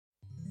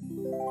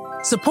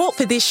Support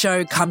for this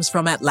show comes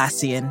from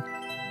Atlassian.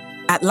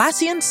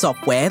 Atlassian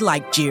software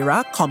like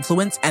Jira,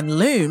 Confluence, and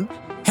Loom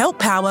help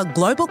power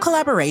global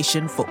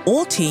collaboration for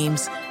all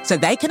teams so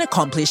they can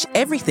accomplish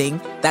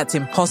everything that's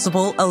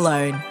impossible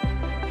alone.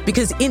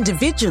 Because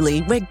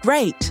individually, we're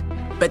great,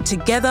 but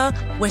together,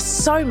 we're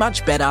so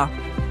much better.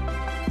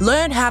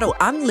 Learn how to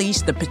unleash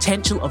the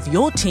potential of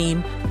your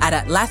team at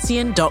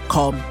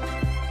Atlassian.com.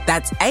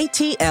 That's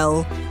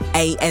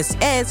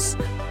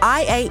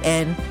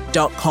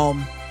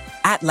Atlassian.com.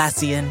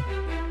 Atlassian.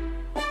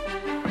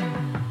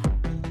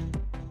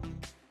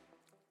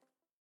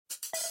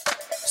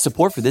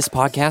 Support for this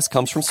podcast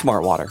comes from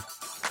Smartwater.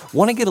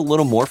 Want to get a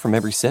little more from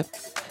every sip?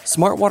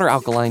 Smartwater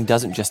Alkaline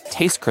doesn't just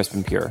taste crisp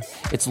and pure,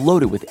 it's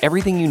loaded with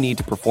everything you need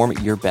to perform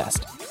at your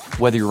best,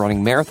 whether you're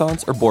running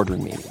marathons or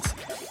boardroom meetings.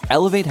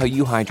 Elevate how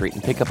you hydrate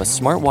and pick up a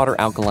Smartwater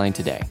Alkaline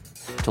today.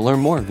 To learn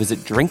more, visit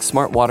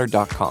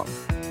drinksmartwater.com.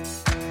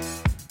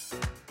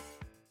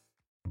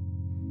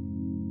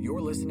 You're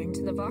listening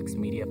to the Vox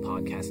Media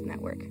Podcast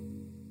Network.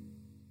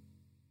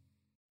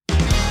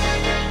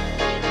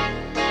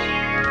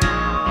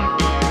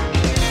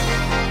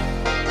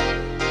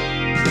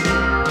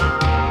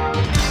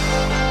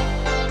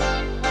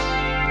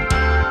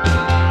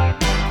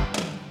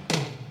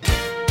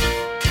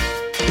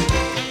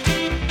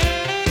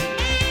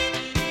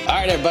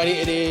 All right, everybody,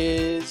 it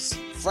is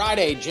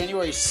Friday,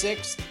 January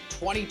 6th,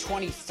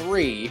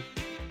 2023.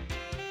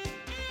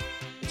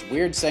 It's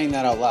weird saying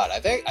that out loud. I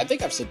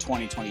think I've said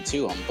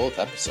 2022 on both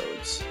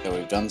episodes that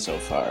we've done so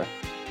far.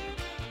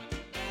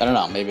 I don't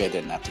know, maybe I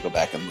didn't have to go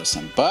back and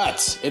listen.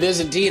 But it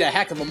is indeed a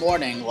heck of a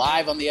morning,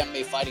 live on the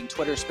MMA Fighting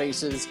Twitter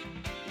Spaces.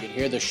 You can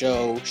hear the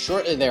show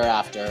shortly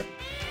thereafter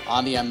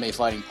on the MMA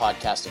Fighting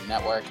Podcasting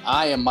Network.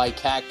 I am Mike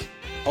Heck.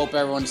 Hope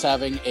everyone's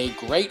having a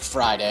great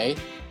Friday.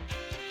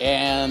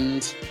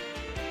 And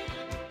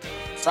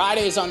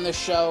Fridays on this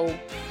show,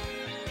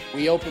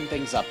 we open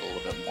things up a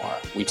little bit more.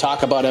 We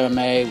talk about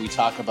MMA. We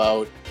talk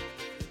about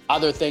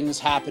other things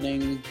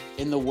happening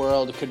in the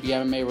world. It could be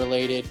MMA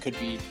related, could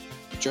be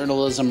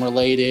journalism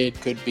related,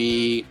 could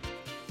be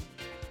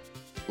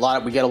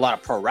we get a lot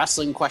of pro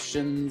wrestling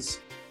questions.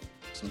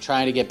 So I'm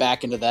trying to get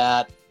back into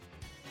that.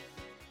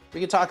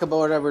 We can talk about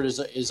whatever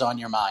is on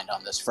your mind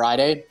on this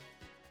Friday.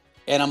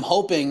 And I'm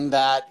hoping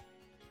that,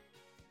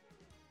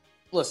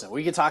 listen,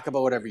 we can talk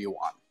about whatever you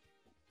want.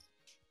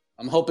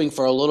 I'm hoping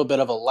for a little bit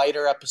of a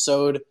lighter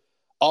episode.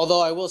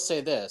 Although I will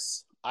say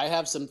this, I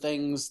have some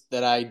things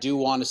that I do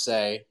want to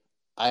say.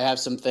 I have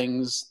some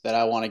things that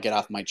I want to get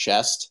off my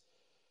chest.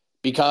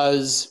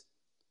 Because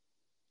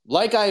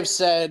like I've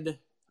said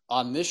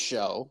on this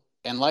show,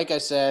 and like I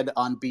said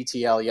on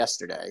BTL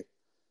yesterday,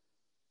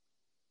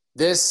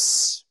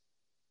 this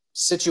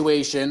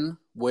situation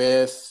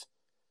with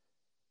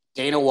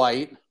Dana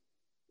White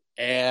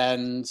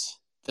and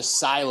the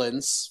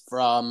silence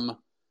from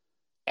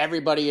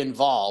everybody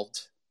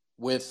involved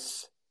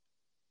with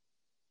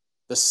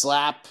the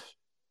slap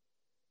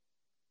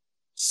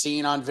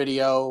seen on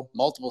video,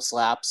 multiple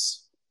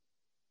slaps,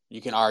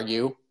 you can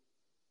argue,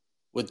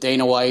 with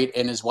Dana White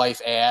and his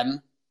wife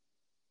Ann.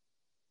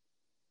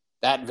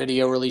 That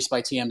video released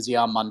by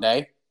TMZ on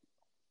Monday.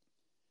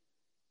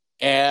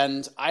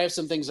 And I have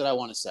some things that I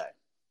want to say.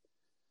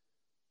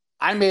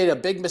 I made a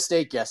big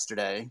mistake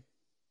yesterday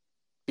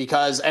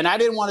because, and I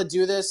didn't want to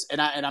do this,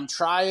 and I'm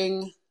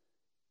trying.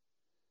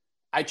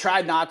 I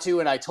tried not to,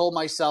 and I told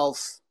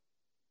myself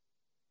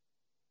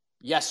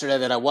yesterday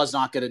that I was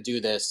not going to do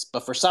this,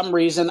 but for some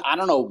reason, I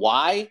don't know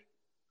why,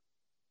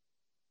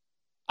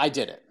 I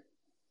did it.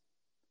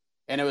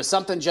 And it was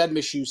something Jed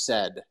Meshew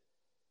said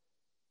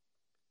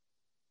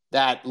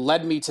that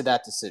led me to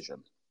that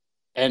decision.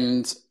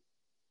 And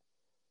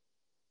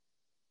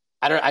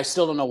I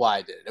still don't know why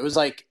I did it. It was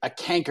like a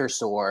canker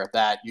sore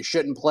that you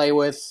shouldn't play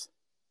with,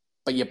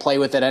 but you play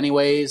with it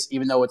anyways,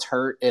 even though it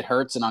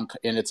hurts and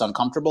it's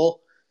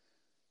uncomfortable.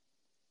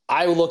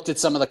 I looked at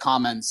some of the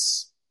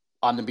comments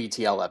on the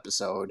BTL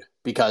episode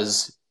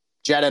because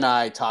Jed and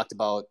I talked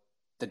about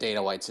the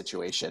Dana White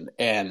situation.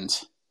 And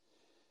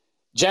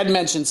Jed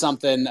mentioned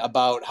something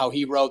about how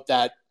he wrote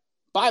that,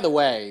 by the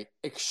way,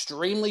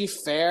 extremely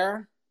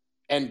fair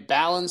and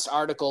balanced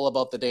article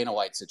about the Dana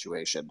White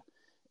situation.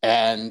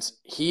 And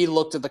he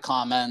looked at the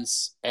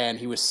comments and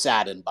he was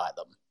saddened by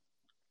them.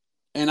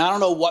 And I don't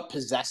know what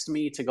possessed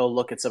me to go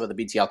look at some of the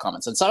BTL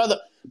comments. And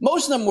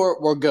most of them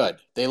were good.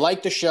 They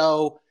liked the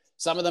show.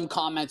 Some of them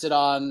commented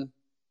on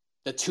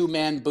the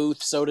two-man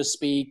booth, so to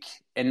speak,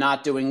 and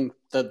not doing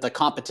the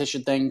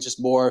competition thing,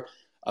 just more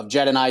of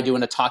Jed and I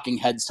doing a talking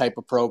heads type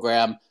of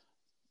program.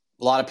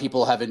 A lot of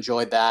people have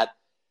enjoyed that.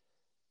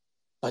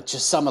 But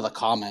just some of the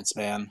comments,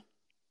 man.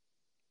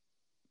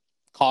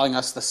 Calling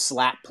us the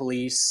slap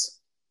police.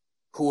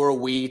 Who are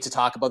we to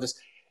talk about this?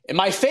 And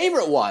my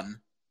favorite one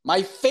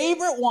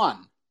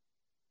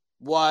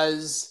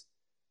was,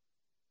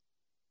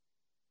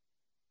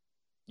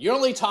 you're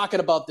only talking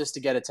about this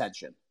to get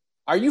attention.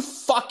 Are you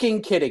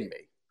fucking kidding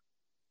me?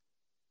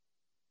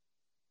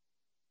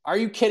 Are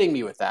you kidding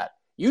me with that?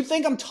 You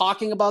think I'm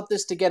talking about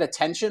this to get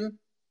attention?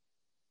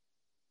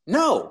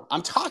 No,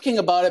 I'm talking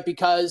about it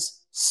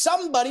because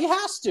somebody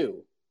has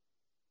to.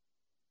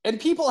 And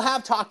people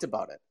have talked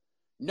about it.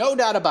 No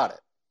doubt about it.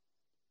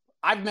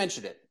 I've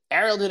mentioned it.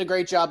 Ariel did a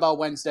great job on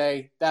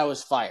Wednesday. That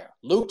was fire.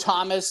 Luke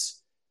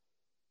Thomas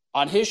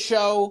on his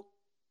show,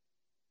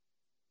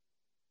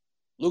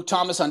 Luke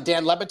Thomas on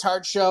Dan Le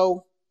Batard's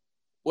show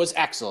was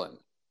excellent.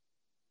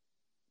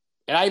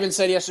 And I even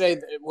said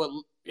yesterday,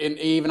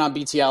 even on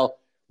BTL,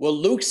 what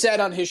Luke said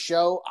on his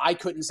show, I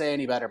couldn't say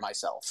any better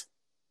myself.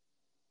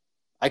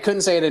 I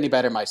couldn't say it any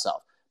better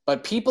myself.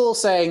 But people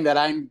saying that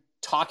I'm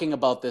talking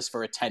about this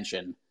for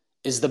attention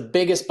is the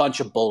biggest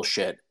bunch of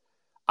bullshit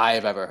I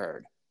have ever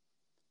heard.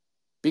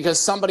 Because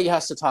somebody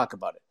has to talk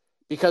about it.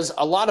 Because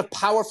a lot of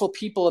powerful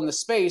people in the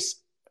space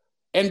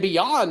and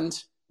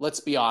beyond,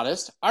 let's be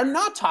honest, are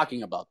not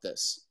talking about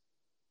this.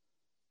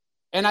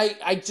 And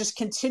I just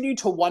continue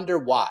to wonder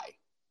why.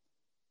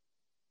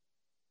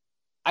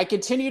 I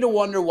continue to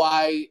wonder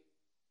why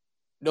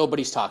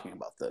nobody's talking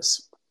about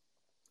this.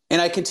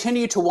 And I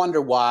continue to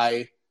wonder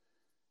why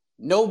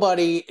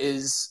nobody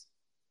is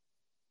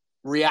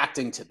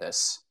reacting to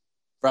this.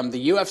 From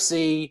the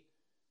UFC,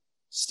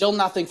 still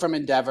nothing from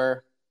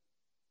Endeavor.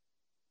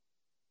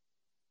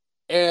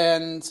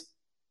 And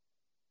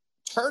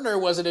Turner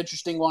was an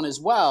interesting one as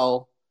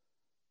well.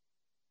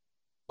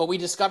 But we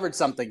discovered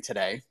something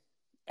today.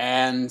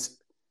 And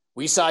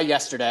we saw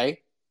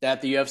yesterday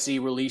that the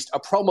UFC released a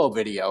promo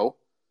video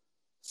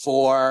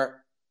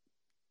for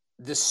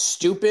the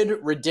stupid,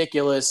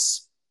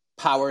 ridiculous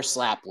Power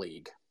Slap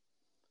League.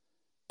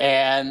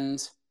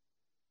 And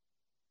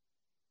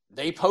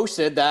they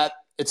posted that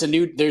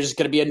there's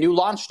going to be a new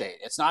launch date.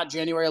 It's not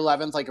January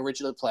 11th like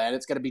originally planned.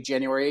 It's going to be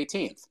January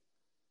 18th.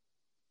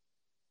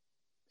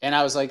 And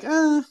I was like,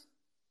 I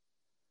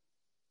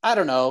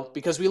don't know,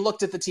 because we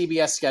looked at the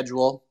TBS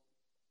schedule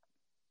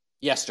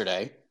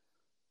yesterday,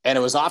 and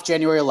it was off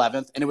January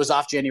 11th, and it was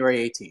off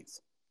January 18th.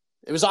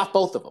 It was off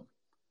both of them.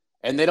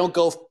 And they don't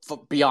go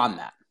beyond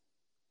that.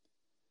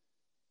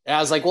 And I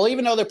was like, well,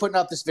 even though they're putting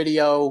out this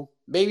video,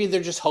 maybe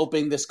they're just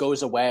hoping this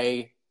goes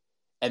away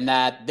and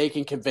that they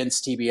can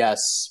convince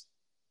TBS,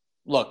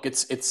 look,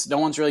 it's no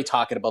one's really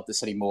talking about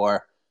this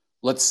anymore.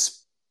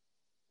 Let's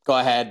go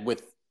ahead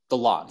with the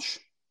launch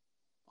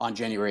on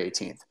January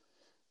 18th.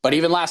 But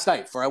even last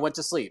night, before I went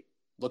to sleep,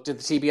 looked at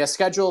the TBS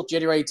schedule,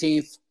 January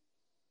 18th,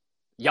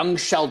 Young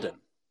Sheldon,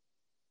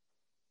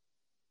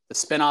 the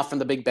spinoff from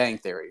The Big Bang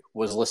Theory,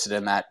 was listed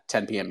in that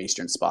 10 p.m.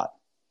 Eastern spot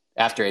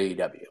after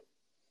AEW.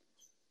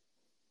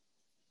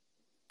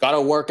 Got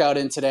a workout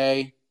in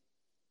today,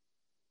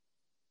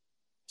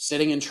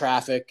 sitting in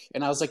traffic,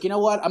 and I was like, you know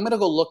what? I'm going to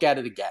go look at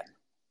it again.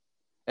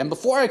 And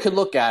before I could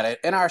look at it,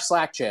 in our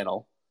Slack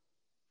channel,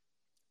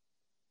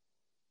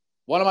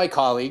 one of my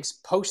colleagues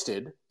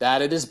posted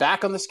that it is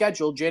back on the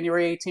schedule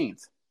January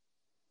 18th.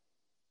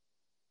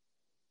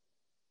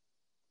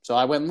 So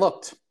I went and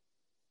looked.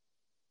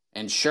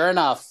 And sure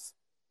enough,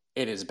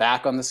 it is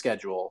back on the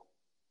schedule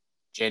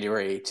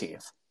January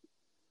 18th.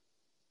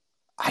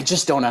 I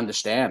just don't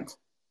understand.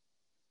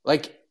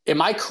 Like,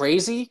 am I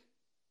crazy?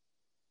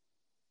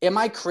 Am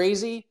I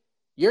crazy?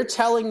 You're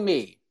telling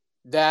me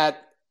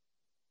that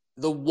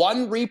the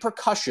one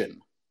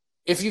repercussion,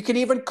 if you can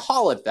even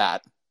call it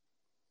that,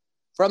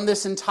 from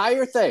this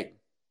entire thing,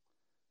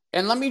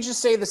 and let me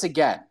just say this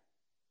again,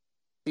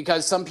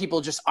 because some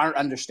people just aren't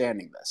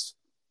understanding this.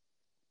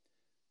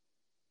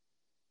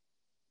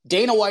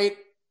 Dana White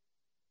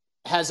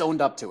has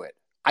owned up to it.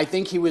 I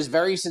think he was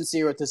very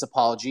sincere with his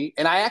apology,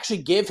 and I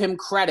actually give him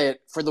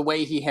credit for the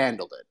way he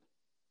handled it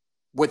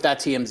with that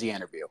TMZ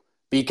interview.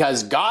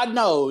 Because God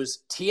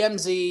knows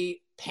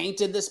TMZ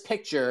painted this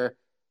picture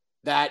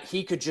that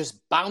he could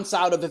just bounce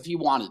out of if he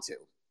wanted to.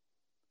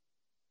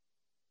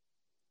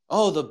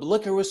 Oh, the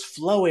liquor was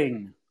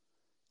flowing.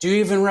 Do you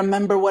even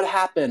remember what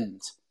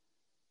happened?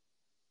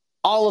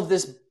 All of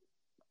this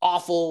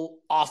awful,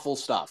 awful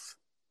stuff.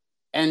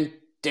 And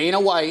Dana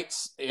White,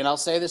 and I'll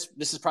say this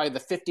is probably the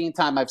 15th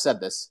time I've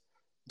said this,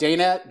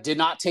 Dana did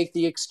not take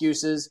the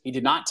excuses. He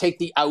did not take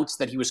the outs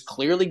that he was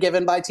clearly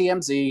given by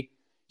TMZ.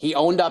 He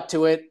owned up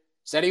to it,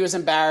 said he was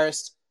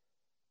embarrassed.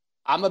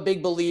 I'm a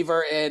big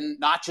believer in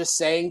not just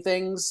saying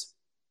things,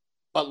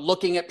 but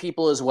looking at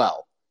people as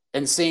well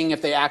and seeing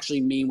if they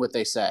actually mean what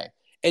they say.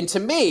 And to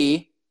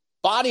me,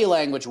 body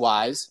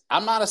language-wise,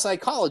 I'm not a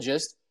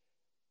psychologist,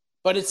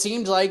 but it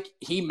seemed like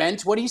he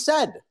meant what he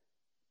said.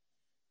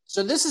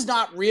 So this is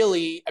not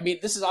really, I mean,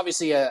 this is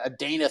obviously a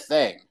Dana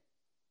thing.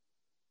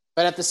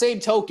 But at the same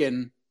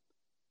token,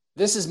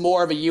 this is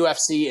more of a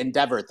UFC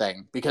Endeavor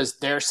thing because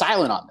they're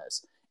silent on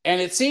this. And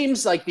it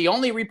seems like the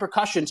only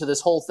repercussion to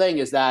this whole thing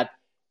is that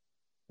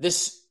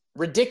this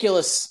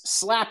ridiculous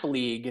slap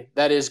league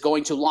that is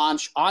going to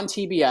launch on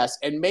TBS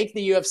and make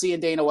the UFC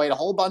and Dana White a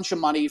whole bunch of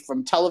money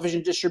from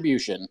television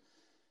distribution.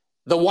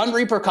 The one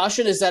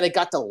repercussion is that it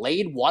got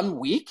delayed 1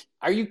 week.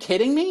 Are you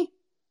kidding me?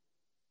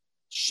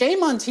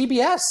 Shame on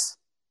TBS.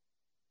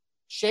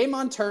 Shame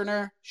on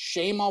Turner.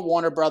 Shame on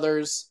Warner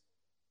Brothers.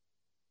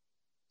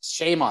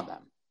 Shame on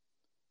them.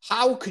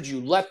 How could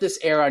you let this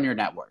air on your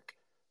network?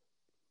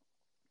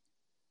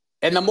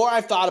 And the more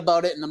I've thought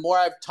about it and the more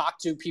I've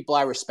talked to people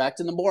I respect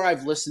and the more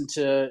I've listened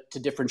to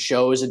different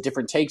shows and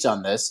different takes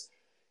on this,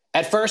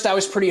 at first I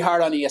was pretty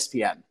hard on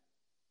ESPN.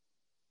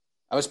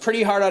 I was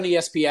pretty hard on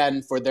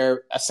ESPN for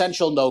their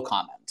essential no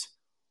comment.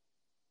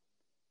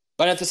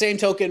 But at the same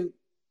token,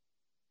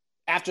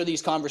 after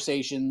these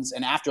conversations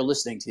and after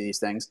listening to these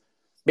things,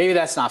 maybe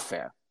that's not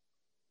fair.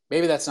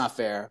 Maybe that's not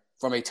fair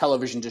from a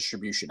television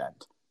distribution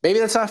end. Maybe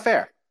that's not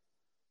fair.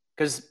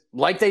 Because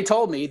like they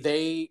told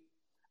me,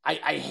 I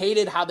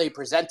hated how they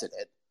presented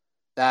it.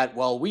 That,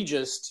 well, we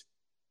just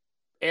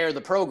air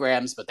the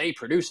programs, but they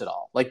produce it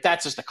all. Like,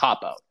 that's just a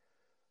cop-out.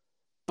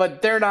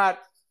 But they're not,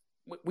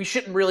 we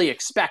shouldn't really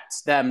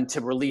expect them to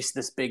release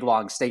this big,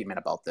 long statement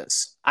about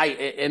this.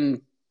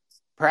 And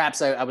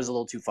perhaps I was a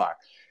little too far.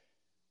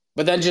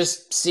 But then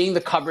just seeing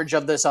the coverage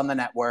of this on the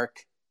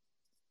network,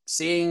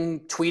 seeing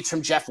tweets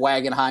from Jeff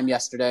Wagenheim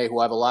yesterday, who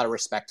I have a lot of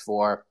respect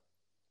for,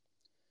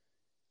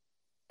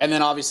 and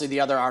then obviously the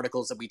other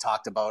articles that we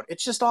talked about,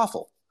 it's just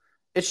awful.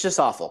 It's just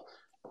awful.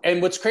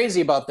 And what's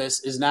crazy about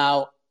this is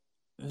now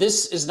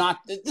this is not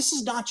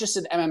just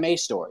an MMA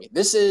story.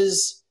 This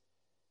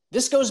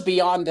goes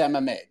beyond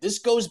MMA. This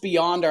goes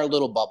beyond our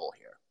little bubble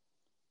here.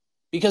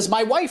 Because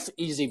my wife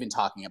is even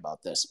talking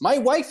about this. My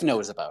wife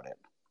knows about it.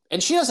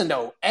 And she doesn't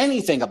know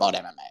anything about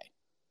MMA.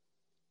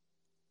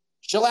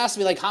 She'll ask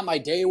me like how my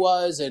day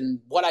was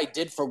and what I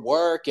did for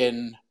work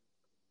and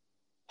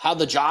how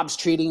the job's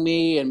treating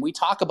me. And we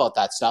talk about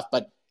that stuff,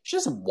 but she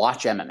doesn't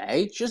watch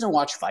MMA. She doesn't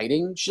watch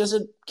fighting. She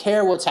doesn't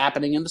care what's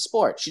happening in the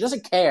sport. She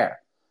doesn't care.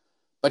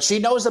 But she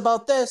knows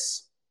about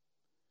this.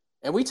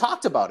 And we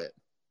talked about it.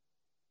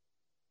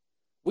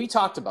 We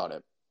talked about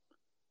it.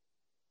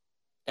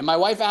 And my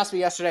wife asked me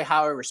yesterday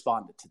how I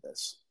responded to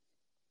this.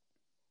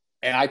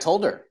 And I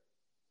told her.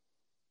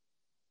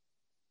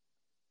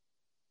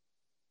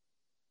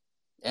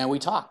 And we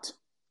talked.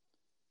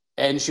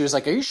 And she was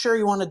like, "Are you sure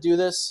you want to do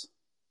this?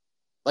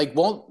 Like,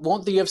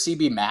 won't the UFC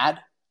be mad?"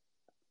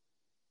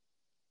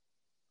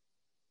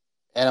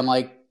 And I'm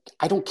like,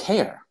 I don't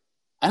care.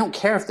 I don't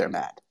care if they're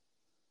mad.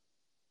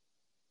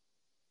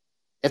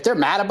 If they're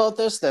mad about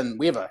this, then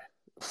we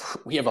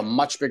have a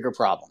much bigger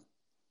problem.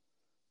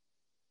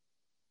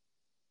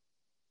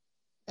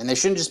 And they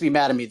shouldn't just be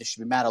mad at me. They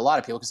should be mad at a lot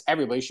of people because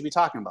everybody should be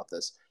talking about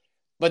this.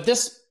 But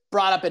this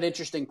brought up an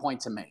interesting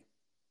point to me.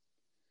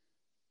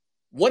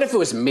 What if it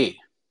was me?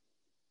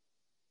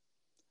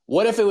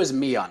 What if it was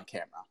me on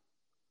camera?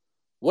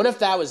 What if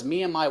that was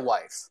me and my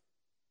wife?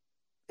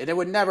 And it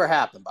would never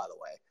happen, by the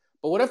way.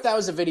 But what if that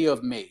was a video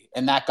of me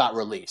and that got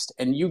released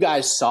and you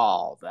guys saw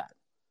all of that?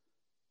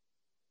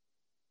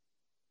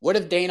 What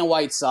if Dana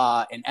White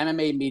saw an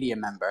MMA media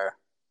member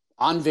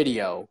on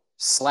video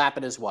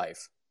slapping his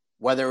wife,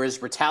 whether it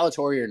was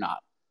retaliatory or not?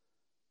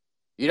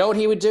 You know what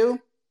he would do?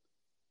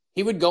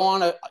 He would go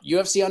on a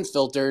UFC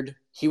Unfiltered.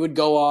 He would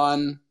go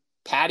on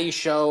Patty's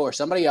show or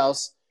somebody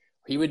else.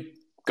 He would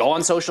go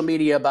on social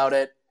media about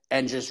it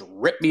and just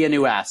rip me a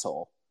new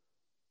asshole.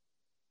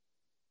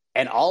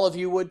 And all of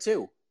you would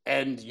too.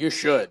 And you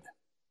should.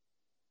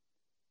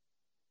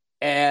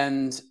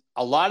 And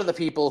a lot of the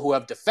people who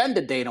have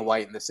defended Dana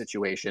White in this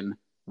situation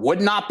would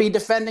not be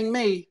defending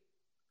me.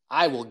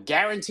 I will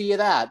guarantee you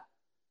that.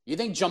 You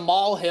think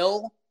Jamal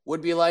Hill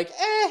would be like,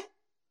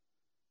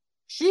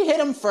 she hit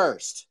him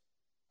first?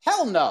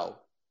 Hell no.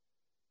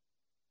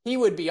 He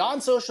would be on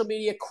social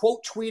media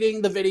quote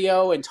tweeting the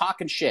video and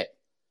talking shit.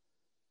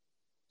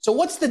 So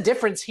what's the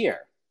difference here?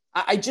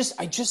 I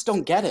just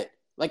don't get it.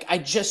 Like, I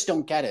just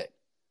don't get it.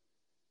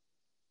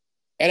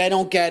 And I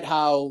don't get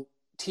how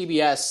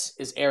TBS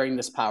is airing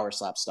this power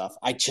slap stuff.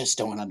 I just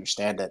don't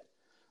understand it.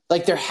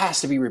 Like, there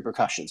has to be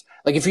repercussions.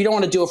 Like, if you don't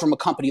want to do it from a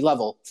company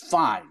level,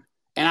 fine.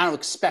 And I don't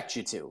expect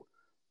you to.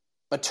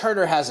 But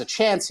Turner has a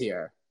chance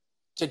here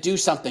to do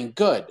something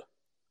good,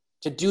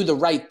 to do the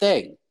right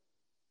thing.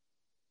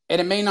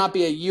 And it may not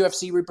be a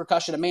UFC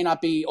repercussion. It may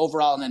not be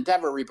overall an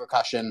Endeavor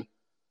repercussion.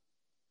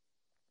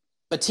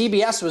 But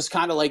TBS was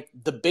kind of like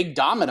the big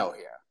domino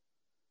here.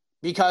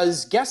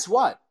 Because guess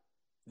what?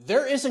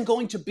 There isn't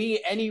going to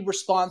be any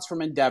response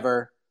from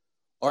Endeavor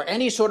or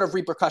any sort of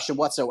repercussion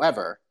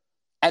whatsoever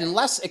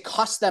unless it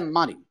costs them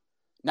money.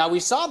 Now,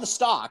 we saw the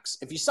stocks.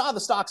 If you saw the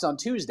stocks on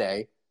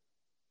Tuesday,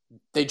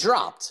 they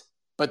dropped,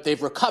 but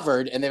they've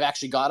recovered and they've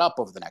actually got up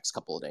over the next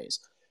couple of days.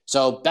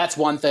 So that's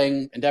one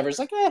thing. Endeavor's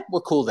like,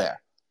 we're cool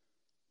there.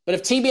 But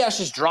if TBS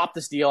just dropped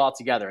this deal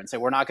altogether and say,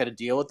 we're not going to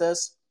deal with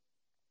this,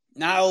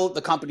 now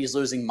the company's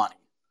losing money.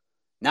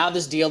 Now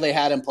this deal they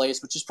had in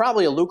place, which is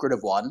probably a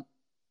lucrative one,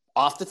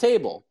 off the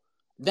table.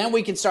 Then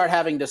we can start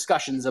having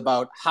discussions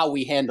about how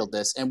we handled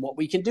this and what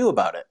we can do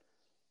about it.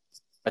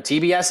 But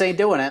TBS ain't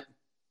doing it,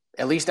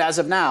 at least as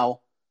of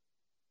now.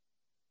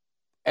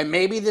 And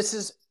maybe this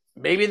is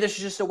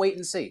just a wait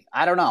and see.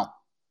 I don't know.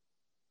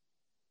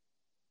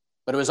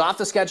 But it was off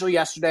the schedule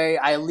yesterday.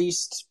 I at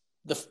least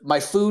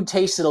my food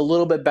tasted a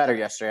little bit better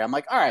yesterday. I'm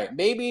like, all right,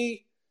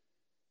 maybe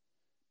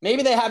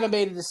they haven't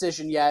made a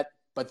decision yet,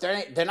 but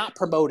they're not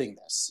promoting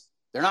this.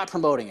 They're not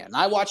promoting it. And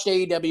I watched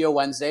AEW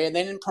Wednesday, and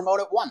they didn't promote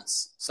it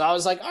once. So I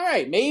was like, all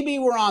right, maybe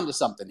we're on to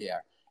something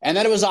here. And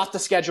then it was off the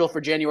schedule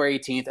for January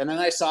 18th. And then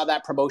I saw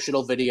that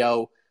promotional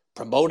video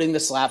promoting the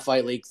Slap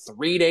Fight League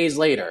 3 days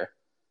later.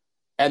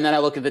 And then I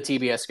look at the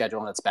TBS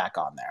schedule and it's back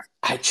on there.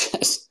 I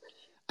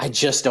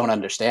just don't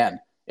understand.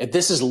 If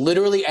this is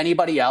literally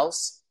anybody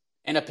else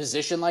in a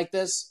position like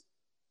this,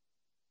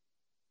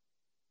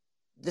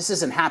 this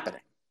isn't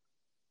happening.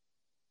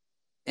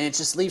 And it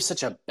just leaves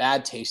such a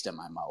bad taste in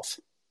my mouth.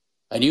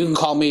 And you can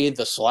call me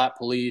the slap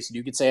police. And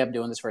you can say I'm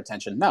doing this for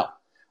attention. No,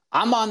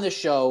 I'm on this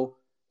show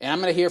and I'm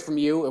going to hear from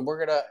you. And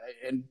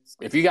and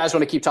if you guys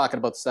want to keep talking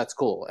about this, that's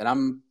cool. And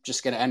I'm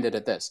just going to end it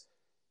at this.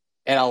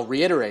 And I'll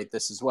reiterate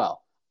this as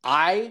well.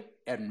 I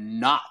am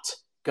not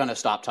going to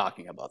stop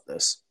talking about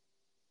this.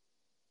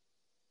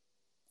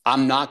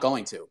 I'm not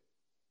going to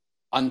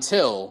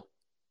until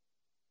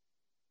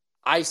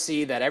I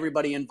see that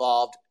everybody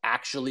involved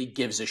actually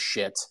gives a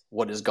shit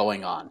what is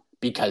going on,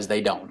 because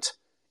they don't.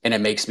 And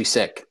it makes me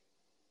sick.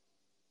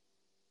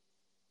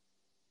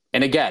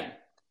 And again,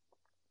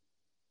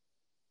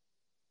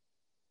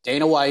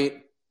 Dana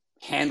White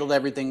handled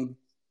everything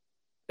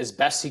as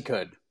best he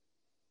could.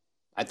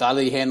 I thought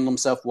that he handled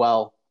himself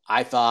well.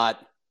 I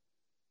thought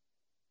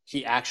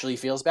he actually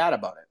feels bad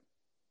about it.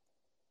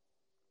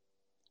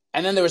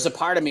 And then there was a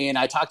part of me, and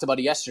I talked about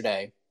it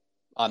yesterday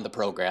on the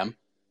program.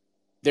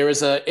 There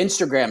was an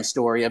Instagram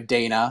story of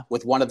Dana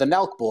with one of the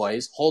Nelk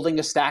boys holding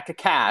a stack of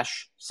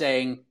cash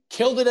saying,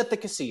 "Killed it at the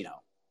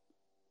casino."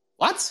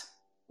 What?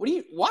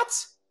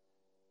 What?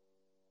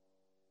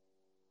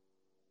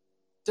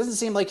 Doesn't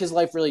seem like his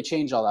life really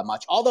changed all that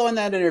much. Although in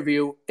that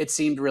interview, it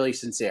seemed really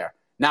sincere.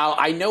 Now,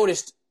 I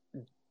noticed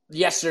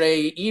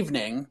yesterday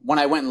evening when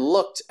I went and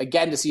looked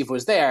again to see if it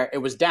was there, it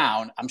was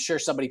down. I'm sure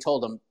somebody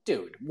told him,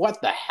 "Dude,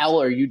 what the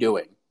hell are you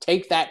doing?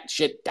 Take that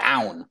shit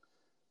down.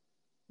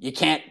 You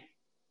can't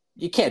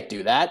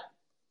do that.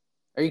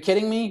 Are you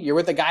kidding me? You're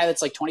with a guy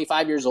that's like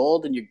 25 years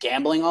old and you're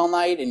gambling all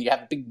night and you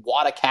have a big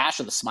wad of cash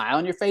with a smile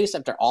on your face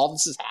after all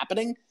this is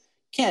happening?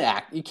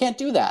 You can't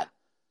do that."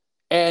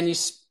 And he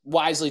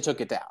wisely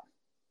took it down.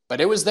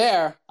 But it was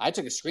there. I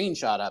took a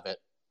screenshot of it.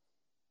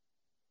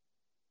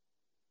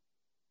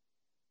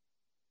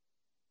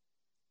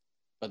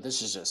 But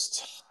this is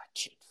just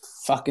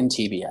fucking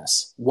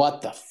TBS.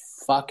 What the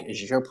fuck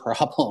is your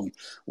problem?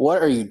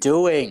 What are you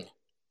doing?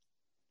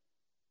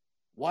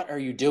 What are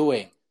you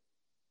doing?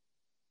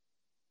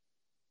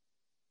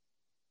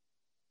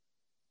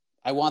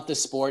 I want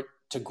this sport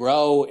to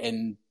grow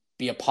and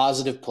be a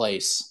positive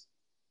place.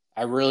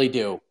 I really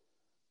do.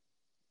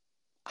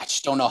 I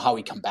just don't know how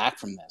we come back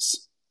from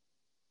this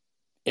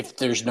if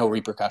there's no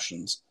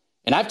repercussions.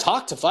 And I've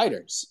talked to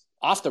fighters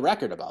off the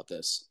record about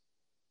this.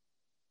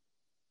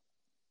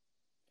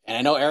 And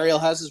I know Ariel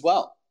has as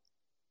well.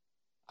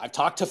 I've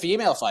talked to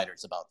female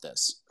fighters about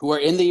this who are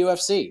in the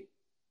UFC,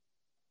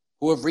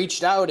 who have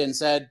reached out and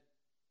said,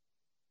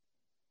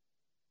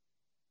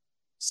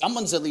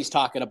 someone's at least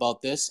talking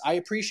about this. I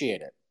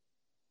appreciate it.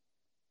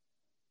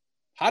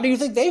 How do you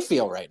think they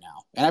feel right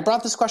now? And I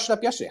brought this question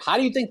up yesterday. How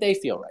do you think they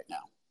feel right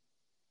now?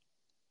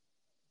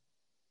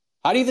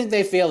 How do you think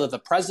they feel that the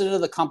president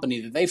of the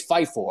company that they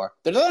fight for,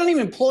 that they're not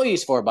even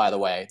employees for, by the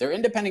way, they're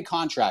independent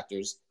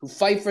contractors who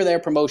fight for their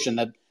promotion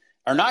that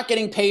are not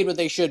getting paid what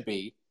they should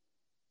be,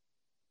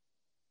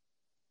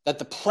 that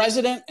the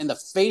president and the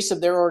face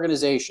of their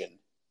organization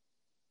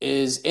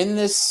is in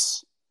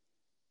this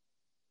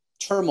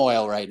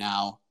turmoil right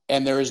now,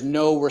 and there is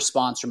no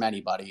response from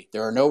anybody.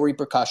 There are no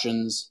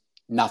repercussions,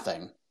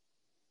 nothing.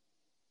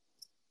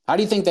 How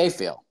do you think they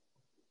feel?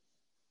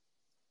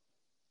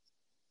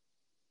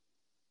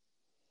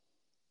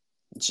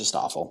 It's just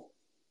awful.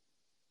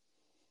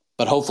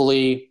 But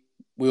hopefully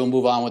we will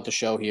move on with the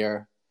show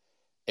here,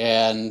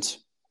 and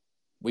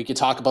we could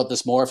talk about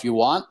this more if you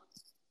want.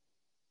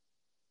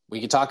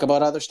 We could talk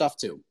about other stuff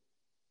too.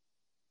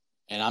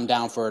 And I'm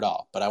down for it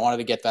all. But I wanted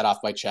to get that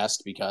off my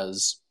chest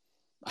because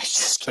I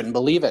just couldn't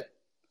believe it.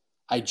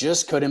 I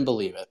just couldn't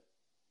believe it.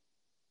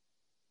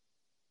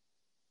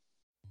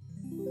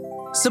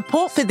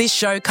 Support for this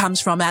show comes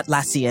from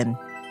Atlassian.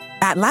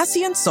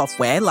 Atlassian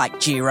software like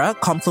Jira,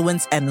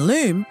 Confluence, and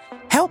Loom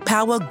help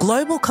power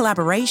global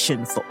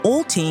collaboration for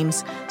all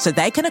teams so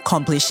they can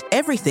accomplish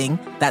everything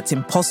that's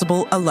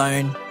impossible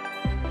alone.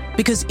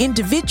 Because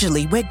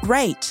individually we're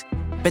great,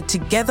 but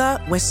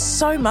together we're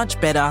so much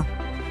better.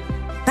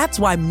 That's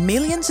why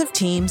millions of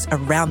teams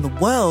around the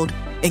world,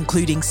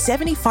 including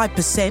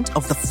 75%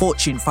 of the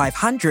Fortune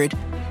 500,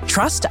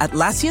 trust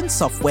Atlassian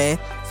software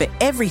for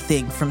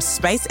everything from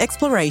space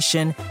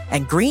exploration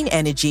and green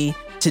energy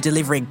to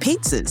delivering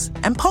pizzas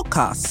and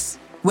podcasts.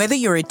 Whether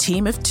you're a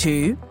team of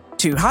 2,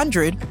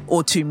 200,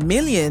 or 2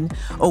 million,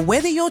 or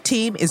whether your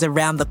team is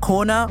around the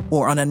corner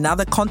or on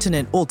another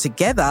continent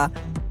altogether,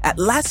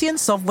 Atlassian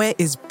software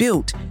is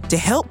built to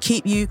help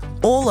keep you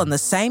all on the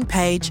same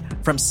page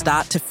from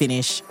start to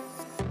finish.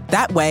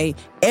 That way,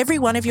 every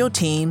one of your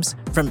teams,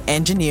 from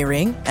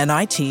engineering and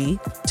IT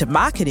to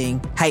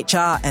marketing,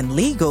 HR, and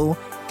legal,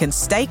 can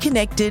stay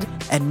connected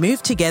and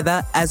move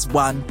together as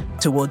one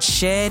towards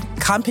shared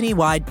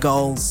company-wide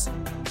goals.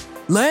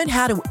 Learn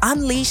how to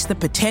unleash the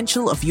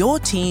potential of your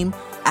team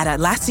at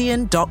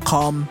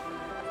Atlassian.com.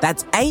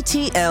 That's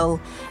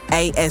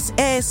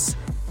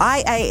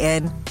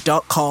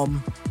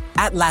ATLASSIAN.com.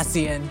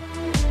 Atlassian.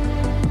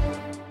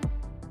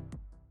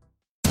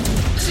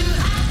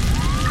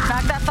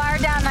 Knock that fire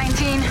down,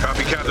 19.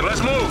 Copy, Captain.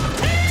 Let's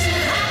move.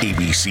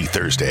 ABC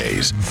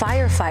Thursdays.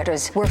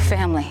 Firefighters, we're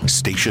family.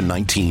 Station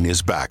 19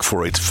 is back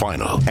for its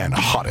final and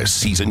hottest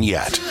season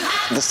yet.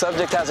 The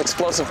subject has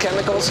explosive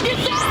chemicals.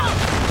 Get down!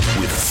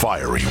 With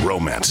fiery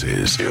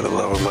romances. You're the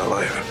love of my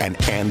life. And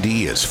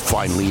Andy is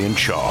finally in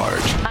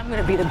charge. I'm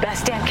going to be the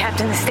best damn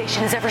captain the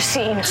station has ever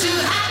seen.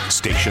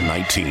 Station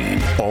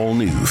 19. All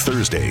new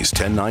Thursdays,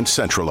 10/9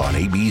 Central on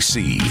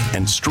ABC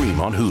and stream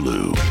on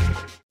Hulu.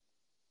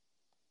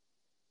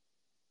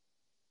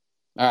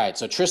 All right,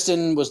 so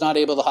Tristan was not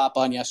able to hop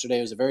on yesterday.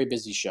 It was a very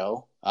busy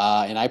show,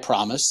 and I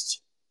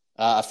promised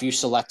a few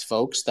select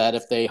folks that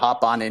if they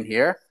hop on in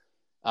here,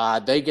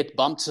 they get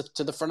bumped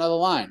to the front of the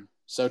line.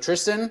 So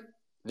Tristan,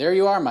 there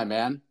you are, my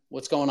man.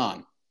 What's going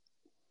on?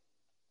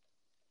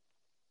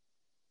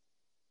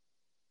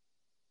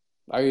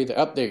 Are you there?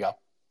 Oh, there you go.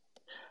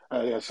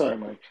 Yeah, sorry,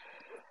 Mike.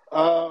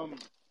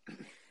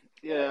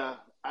 Yeah,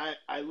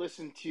 I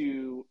listened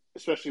to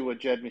especially what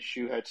Jed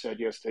Meshew had said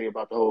yesterday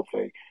about the whole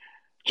thing.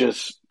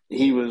 Just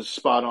he was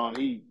spot on.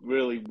 He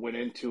really went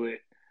into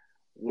it,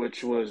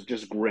 which was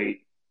just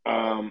great.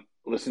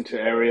 Listen to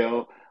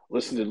Ariel,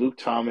 listen to Luke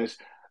Thomas.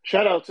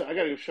 I got to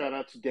give a shout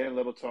out to Dan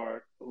Le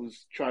Batard,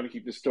 who's trying to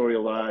keep this story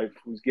alive,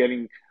 who's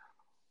getting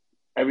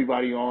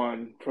everybody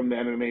on from the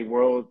MMA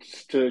world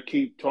to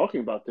keep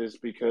talking about this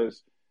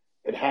because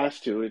it has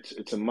to.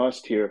 It's a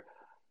must here.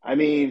 I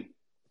mean,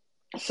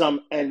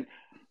 and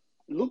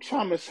Luke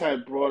Thomas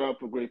had brought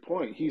up a great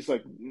point. He's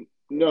like,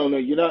 no,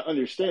 you're not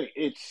understanding.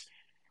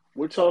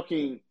 We're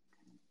talking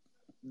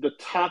the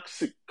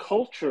toxic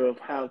culture of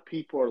how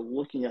people are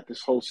looking at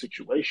this whole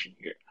situation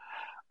here.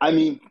 I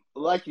mean,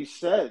 like you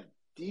said,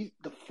 the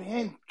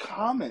fan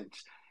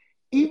comments,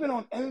 even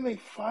on MMA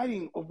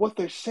fighting, of what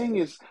they're saying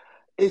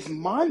is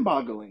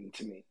mind-boggling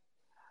to me.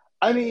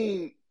 I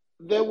mean,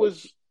 there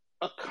was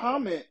a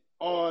comment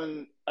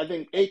on, I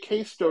think,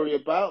 AK's story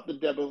about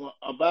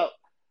about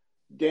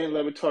Dan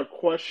Le Batard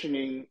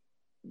questioning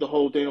the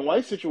whole Dana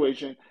White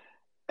situation.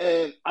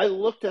 And I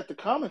looked at the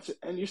comments,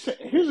 and you said,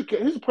 here's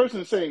a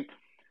person saying,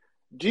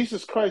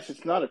 Jesus Christ,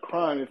 it's not a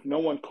crime if no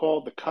one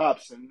called the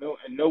cops and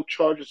no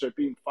charges are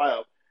being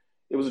filed.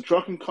 It was a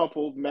drunken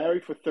couple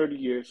married for 30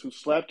 years who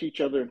slapped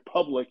each other in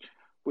public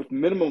with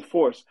minimum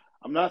force.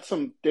 I'm not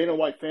some Dana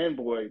White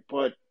fanboy,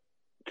 but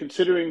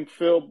considering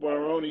Phil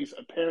Baroni's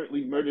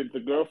apparently murdered the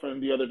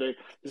girlfriend the other day,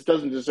 this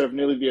doesn't deserve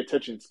nearly the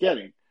attention it's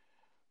getting.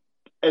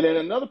 And then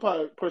another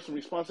person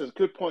responds, says,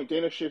 good point,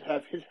 Dana shouldn't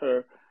have hit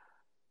her,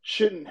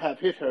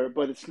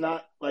 but it's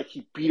not like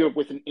he beat her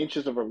within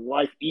inches of her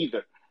life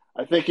either.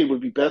 I think it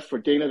would be best for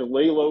Dana to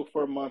lay low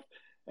for a month,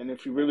 and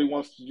if he really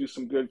wants to do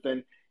some good,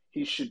 then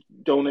he should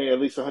donate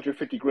at least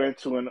 $150,000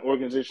 to an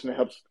organization that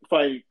helps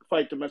fight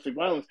domestic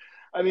violence.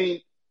 I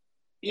mean,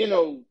 you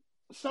know,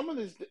 some of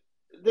this,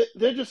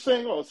 they're just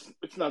saying, oh,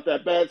 it's not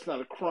that bad, it's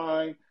not a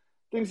crime,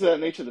 things of that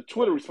nature. The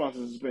Twitter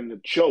responses has been a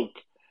joke.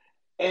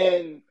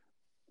 And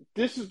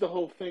this is the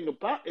whole thing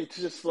about it's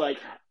just like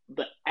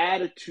the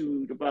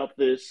attitude about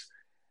this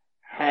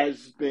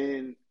has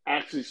been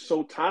actually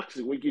so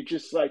toxic where you're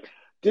just like,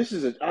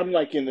 I'm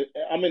in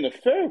the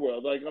fair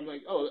world. Like, I'm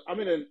like, oh, I'm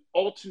in an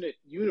alternate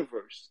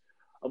universe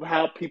of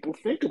how people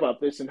think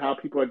about this and how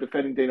people are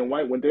defending Dana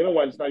White when Dana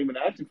White is not even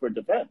asking for a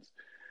defense.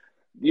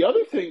 The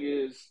other thing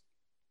is,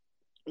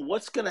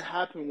 what's going to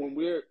happen when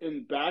we're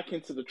back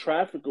into the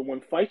traffic or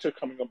when fights are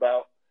coming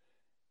about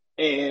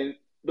and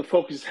the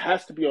focus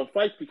has to be on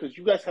fights because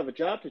you guys have a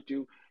job to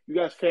do, you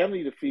guys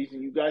family to feed,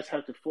 and you guys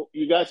have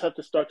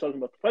to start talking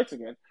about the fights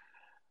again.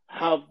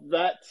 How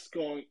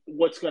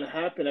what's going to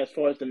happen as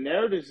far as the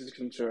narratives is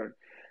concerned.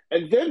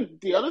 And then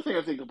the other thing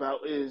I think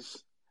about is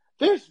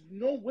there's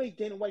no way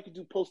Dana White can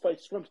do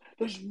post-fight scrums.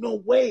 There's no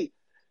way.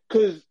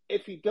 Because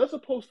if he does a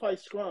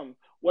post-fight scrum,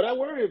 what I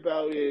worry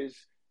about is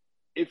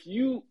if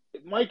you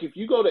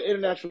go to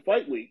International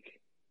Fight Week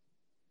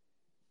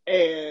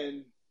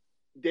and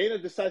Dana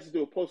decides to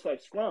do a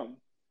post-fight scrum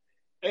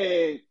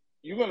and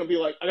you're going to be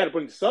like, I got to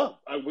bring this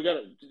up.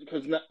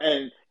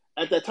 And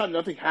at that time,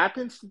 nothing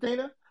happens to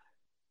Dana.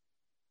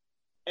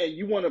 And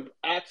you want to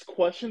ask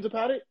questions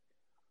about it,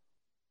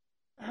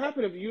 what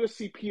happened if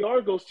USC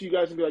PR goes to you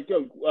guys and be like,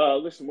 yo,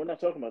 listen, we're not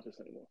talking about this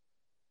anymore.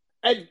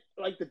 And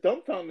like the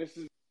dumbfoundedness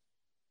is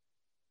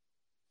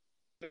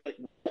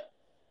like,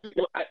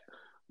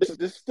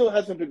 this still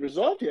hasn't been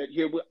resolved yet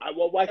here.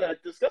 Why can't I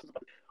discuss it?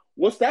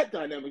 What's that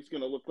dynamic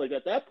going to look like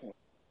at that point?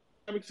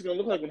 Dynamics is going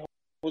to look like when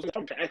Jose's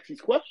going to ask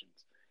these questions.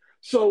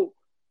 So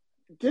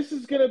this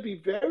is going to be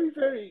very,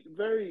 very,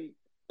 very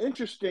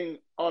interesting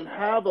on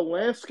how the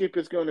landscape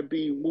is going to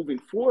be moving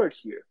forward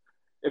here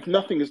if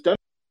nothing is done,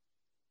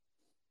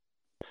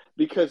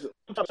 because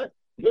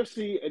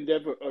UFC and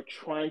Endeavor are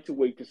trying to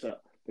wait this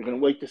out. They're going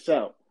to wait this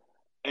out,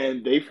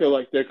 and they feel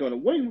like they're going to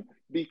win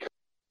because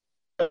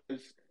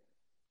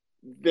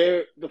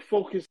the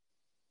focus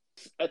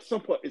at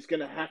some point is going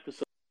to have to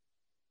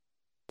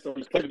so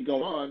it's going to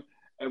go on,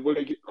 and we're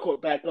going to get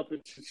caught back up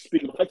into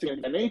speaking of fighting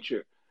of that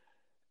nature.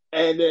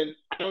 And then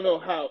I don't know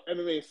how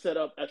MMA is set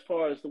up as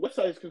far as the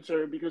website is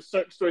concerned, because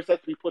certain stories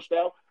have to be pushed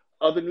out,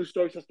 other new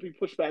stories have to be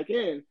pushed back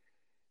in.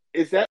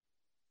 Is that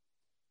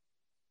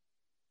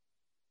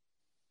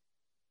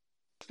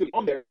still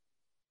on there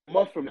a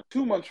month from now,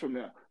 2 months from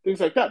now,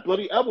 things like that?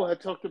 Bloody Elbow had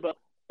talked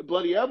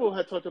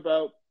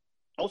about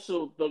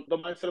also the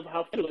mindset of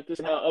how like this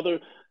and how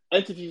other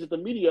entities of the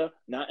media,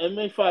 not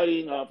MMA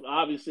fighting,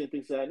 obviously, and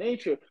things of that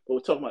nature, but we're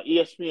talking about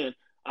ESPN,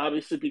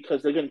 obviously,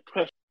 because they're getting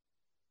pressure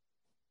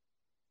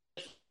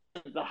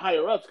the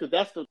higher ups, because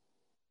that's the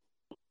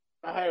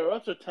higher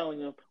ups are telling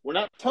them, we're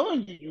not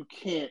telling you you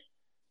can't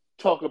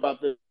talk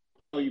about this,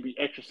 you be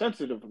extra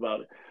sensitive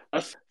about it.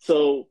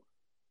 So,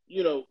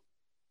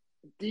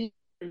 these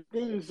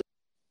things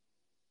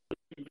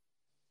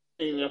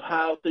of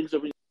how things are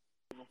being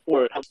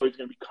forward, how it's going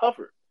to be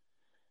covered.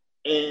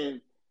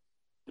 And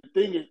the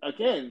thing is,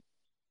 again,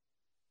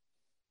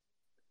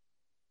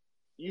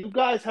 you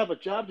guys have a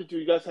job to do.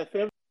 You guys have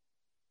family,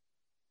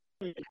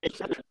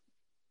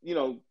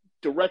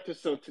 direct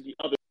us to the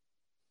other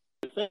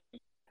thing.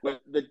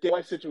 But the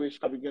DIY situation is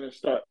probably going to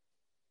start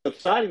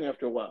subsiding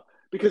after a while,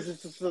 because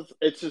it's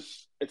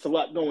a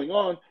lot going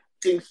on.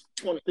 Things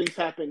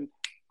happen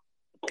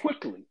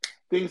quickly.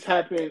 Things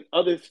happen.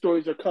 Other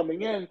stories are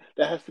coming in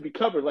that has to be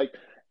covered.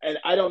 And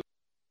I don't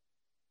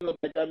know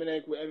that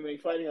dynamic with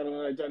MMA fighting. I don't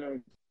know that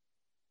dynamic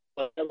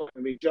with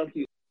MMA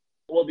junkie.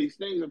 All these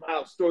things of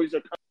how stories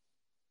are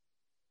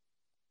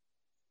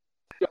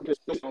coming.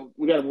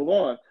 We got to move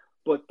on.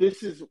 But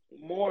this is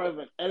more of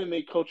an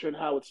MMA culture and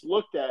how it's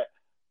looked at.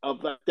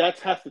 That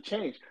has to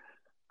change.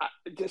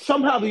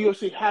 Somehow the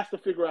UFC has to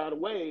figure out a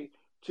way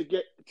to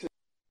get to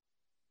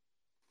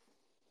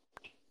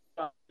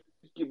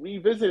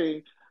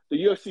revisiting the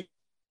UFC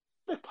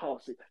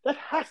policy. That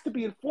has to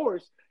be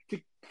enforced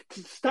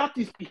to stop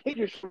these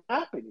behaviors from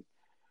happening.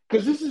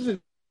 Because this is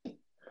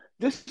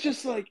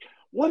just like,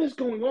 what is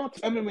going on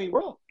to MMA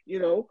world,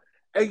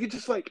 And you're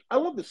just like, I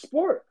love the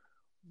sport,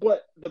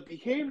 but the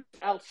behavior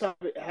outside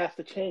of it has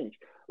to change.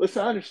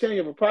 Listen, I understand you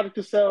have a product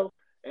to sell,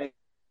 and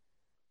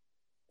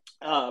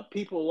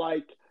people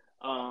like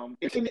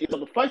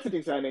the fights and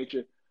things of that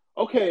nature.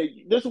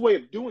 Okay, there's a way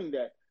of doing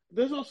that.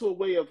 There's also a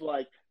way of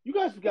you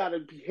guys got to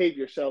behave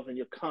yourself in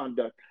your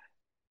conduct.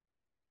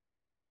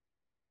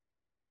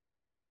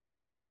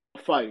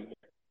 Fighting.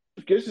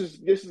 This is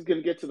going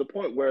to get to the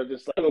point where I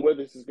don't know where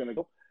this is going to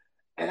go,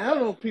 and I don't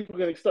know if people are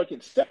going to start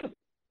getting sick of it.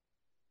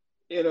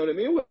 You know what I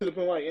mean? It would have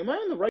been like, am I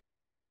in the right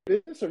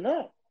business or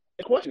not?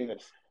 I'm questioning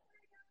this,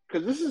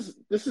 because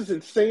this is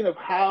insane of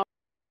how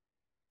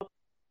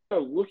they're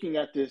looking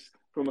at this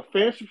from a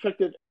fan's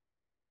perspective.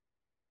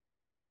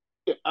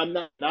 I'm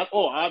not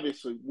all.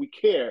 Obviously, we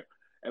care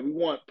and we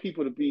want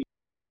people to be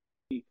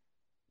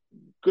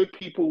good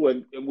people,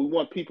 and we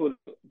want people to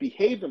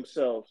behave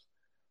themselves.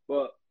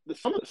 But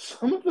some of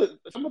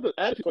the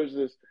attitudes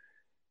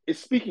is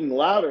speaking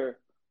louder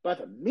by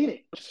the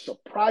minute, which is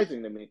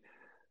surprising to me.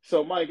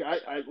 So, Mike,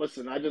 I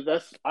listen. I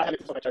had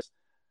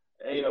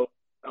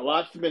a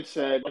lot's been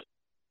said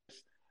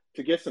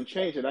to get some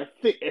change, and I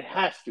think it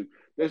has to.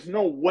 There's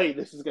no way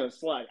this is going to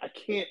slide. I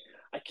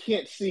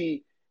can't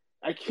see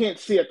at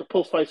the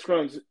post-fight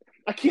scrums.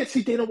 I can't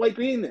see Dana White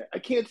being there. I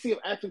can't see him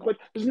acting quick.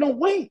 There's no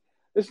way.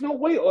 There's no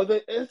way.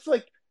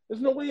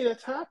 There's no way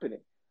that's happening.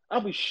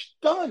 I'll be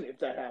stunned if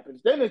that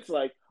happens. Then it's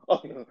like, I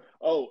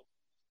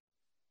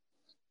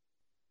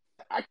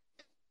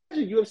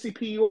UFC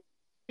PU.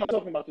 I'm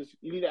talking about this.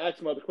 You need to ask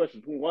some other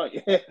questions. Why?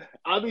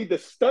 I mean, the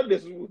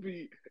stunness would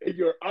be in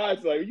your eyes.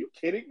 Like, are you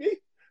kidding me?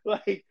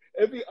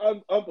 It'd be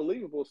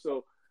unbelievable.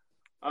 So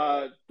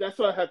that's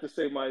what I have to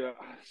say.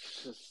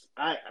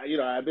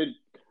 I've been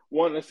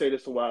wanting to say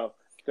this a while.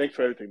 Thanks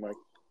for everything, Mike.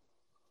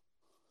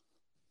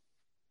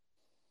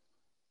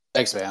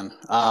 Thanks, man.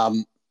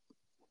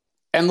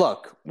 And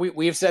look,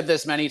 we've said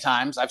this many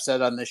times. I've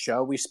said it on this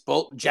show.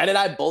 Jed and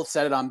I both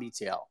said it on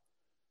BTL.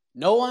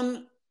 No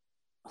one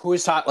who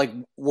is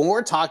when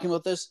we're talking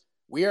about this,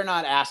 we are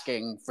not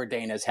asking for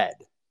Dana's head.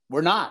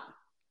 We're not.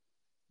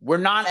 We're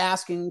not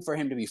asking for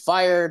him to be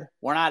fired.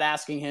 We're not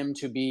asking him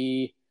to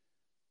be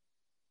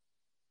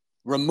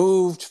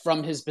removed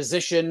from his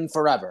position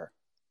forever.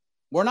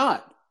 We're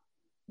not.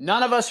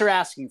 None of us are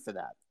asking for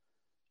that.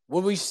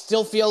 Would we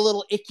still feel a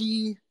little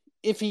icky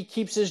if he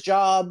keeps his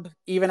job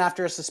even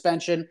after a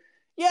suspension?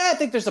 Yeah, I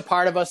think there's a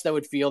part of us that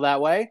would feel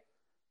that way.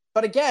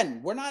 But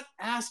again, we're not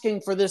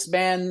asking for this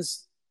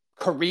man's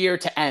career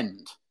to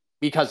end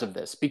because of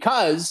this.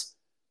 Because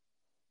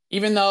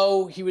even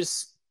though he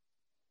was,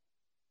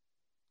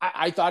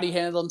 I thought he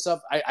handled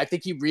himself, I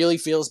think he really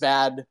feels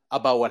bad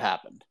about what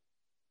happened.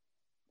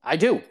 I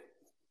do.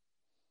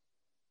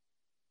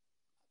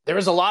 There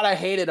was a lot I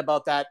hated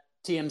about that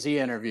TMZ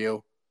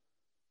interview,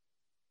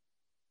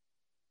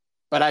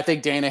 but I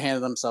think Dana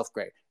handled himself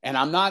great. And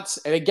I'm not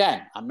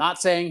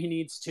saying he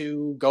needs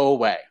to go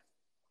away.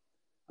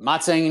 I'm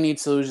not saying he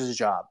needs to lose his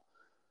job.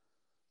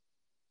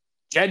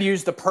 Jed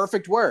used the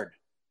perfect word.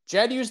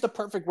 Jed used the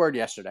perfect word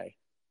yesterday.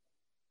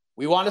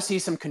 We want to see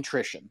some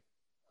contrition.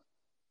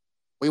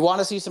 We want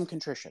to see some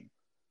contrition.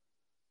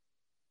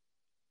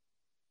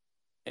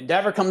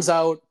 Endeavor comes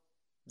out.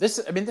 This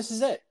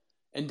is it.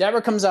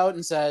 Endeavor comes out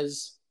and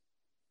says,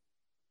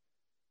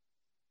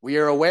 we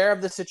are aware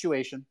of the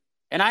situation.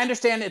 And I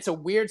understand it's a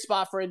weird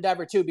spot for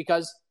Endeavor, too,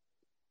 because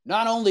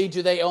not only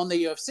do they own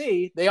the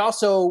UFC, they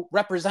also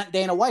represent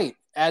Dana White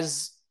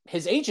as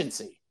his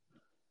agency.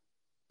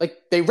 Like,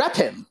 they rep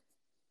him.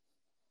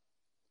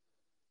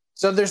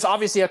 So there's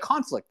obviously a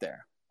conflict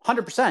there,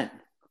 100%.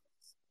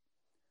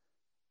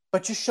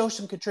 But just show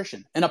some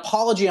contrition. An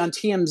apology on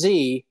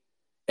TMZ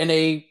in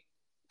a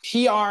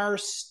PR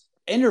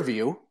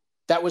interview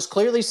that was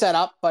clearly set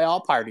up by all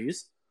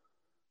parties,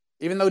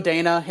 even though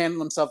Dana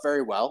handled himself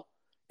very well,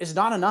 is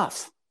not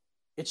enough.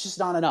 It's just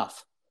not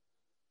enough.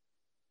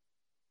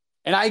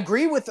 And I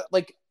agree with,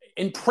 like,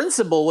 in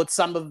principle with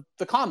some of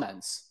the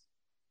comments.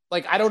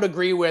 Like, I don't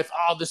agree with,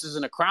 oh, this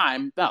isn't a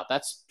crime. No,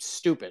 that's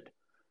stupid.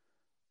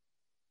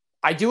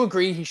 I do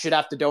agree he should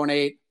have to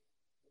donate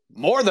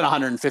more than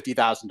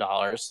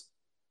 $150,000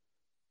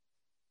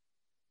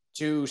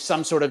 to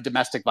some sort of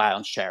domestic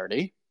violence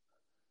charity.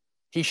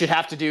 He should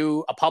have to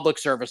do a public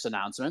service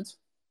announcement.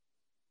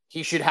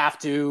 He should have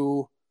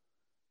to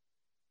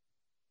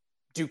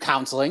do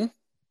counseling.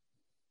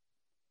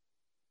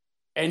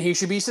 And he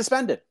should be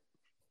suspended.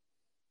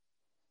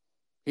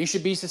 He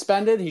should be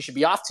suspended. He should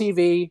be off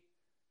TV.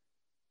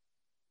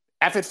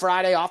 F it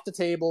Friday, off the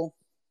table.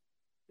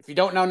 If you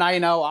don't know, now you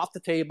know, off the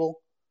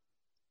table.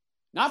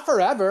 Not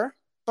forever,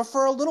 but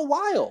for a little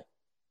while.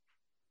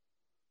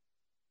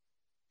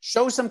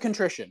 Show some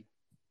contrition.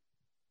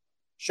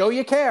 Show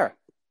you care.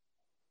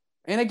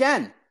 And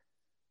again,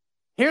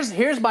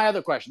 here's my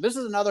other question. This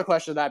is another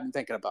question that I've been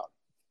thinking about.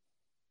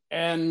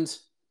 And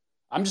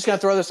I'm just going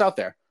to throw this out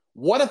there.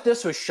 What if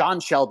this was Sean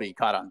Shelby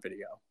caught on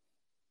video?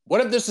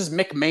 What if this is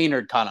Mick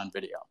Maynard caught on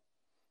video?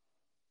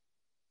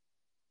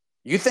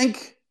 You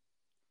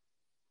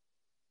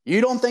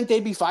don't think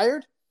they'd be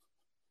fired?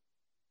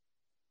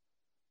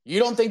 You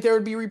don't think there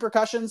would be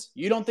repercussions?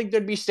 You don't think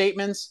there'd be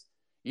statements?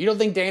 You don't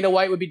think Dana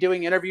White would be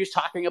doing interviews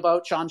talking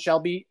about Sean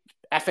Shelby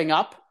effing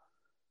up?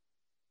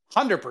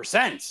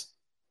 100%.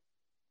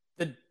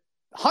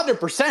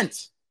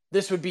 100%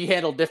 this would be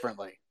handled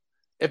differently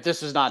if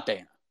this was not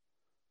Dana.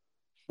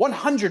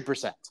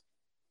 100%.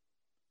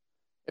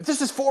 If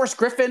this is Forrest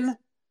Griffin,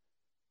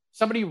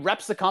 somebody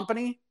reps the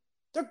company,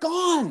 they're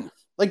gone.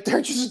 Like,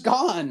 they're just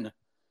gone.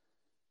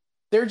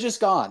 They're just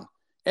gone.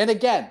 And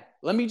again,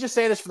 let me just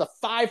say this for the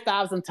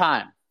 5,000th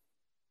time.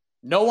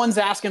 No one's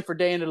asking for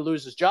Dana to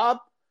lose his job.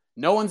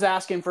 No one's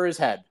asking for his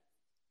head.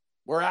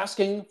 We're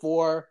asking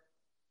for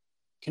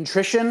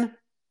contrition,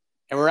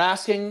 and we're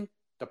asking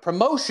the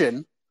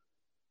promotion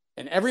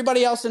and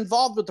everybody else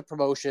involved with the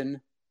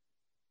promotion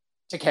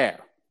to care.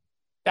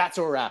 That's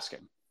what we're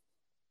asking.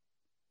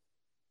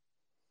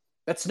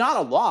 That's not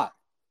a lot.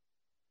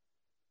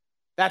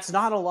 That's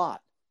not a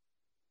lot.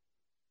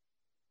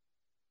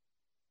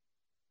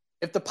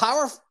 If the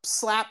Power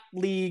Slap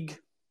League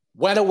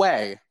went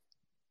away,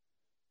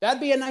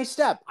 that'd be a nice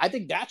step. I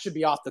think that should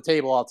be off the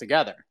table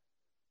altogether.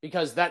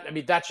 Because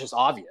that's just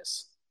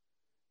obvious.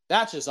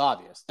 That's just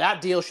obvious.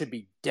 That deal should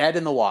be dead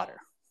in the water.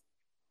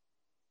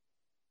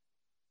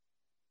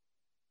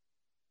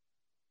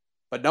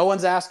 But no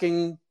one's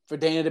asking for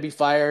Dana to be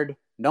fired.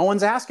 No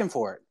one's asking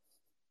for it.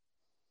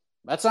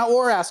 That's not what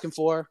we're asking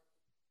for.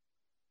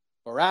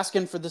 We're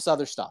asking for this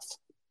other stuff.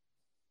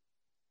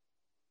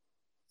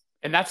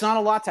 And that's not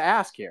a lot to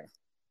ask here.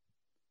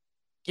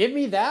 Give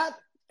me that,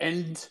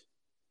 and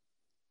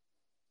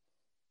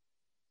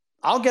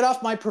I'll get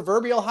off my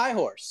proverbial high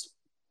horse.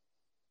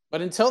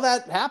 But until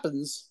that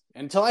happens,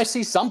 until I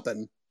see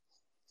something,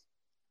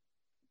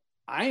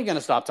 I ain't going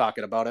to stop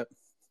talking about it.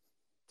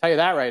 Tell you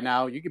that right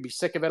now. You can be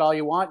sick of it all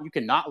you want. You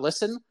cannot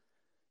listen.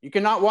 You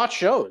cannot watch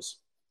shows.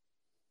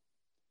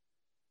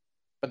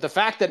 But the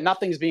fact that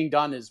nothing's being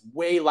done is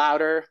way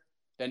louder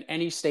than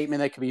any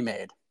statement that could be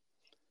made.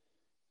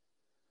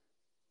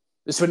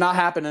 This would not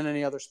happen in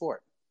any other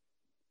sport.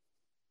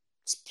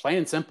 It's plain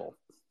and simple.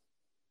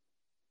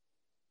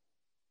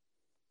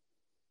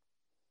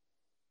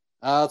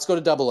 Let's go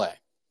to AA.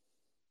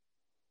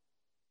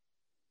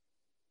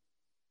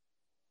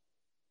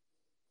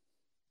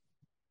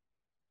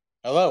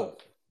 Hello.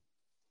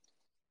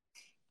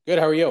 Good,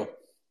 how are you?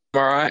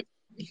 All right.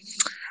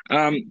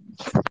 I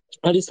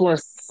just want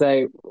to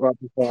say right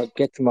before I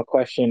get to my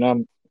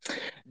question,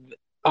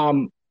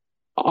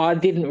 I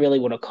didn't really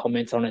want to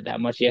comment on it that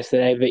much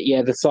yesterday, but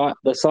yeah,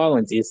 the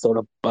silence is sort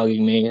of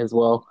bugging me as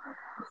well.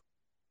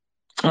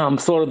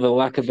 Sort of the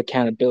lack of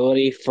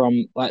accountability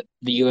from like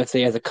the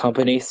UFC as a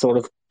company, sort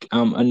of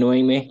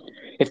annoying me.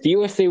 If the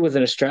UFC was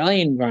an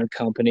Australian-run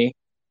company,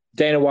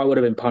 Dana White would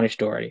have been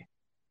punished already.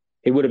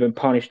 He would have been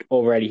punished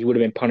already. He would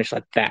have been punished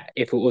like that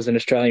if it was an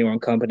Australian-run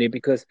company,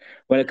 because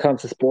when it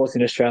comes to sports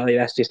in Australia,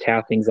 that's just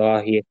how things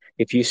are here.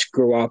 If you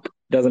screw up,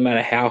 doesn't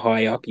matter how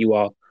high up you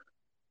are,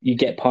 you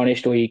get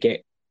punished or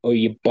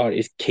your butt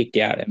is kicked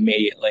out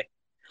immediately.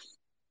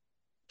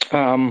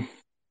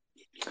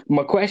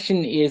 My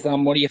question is,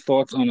 what are your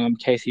thoughts on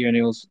Casey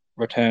O'Neill's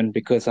return?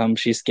 Because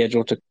she's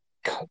scheduled to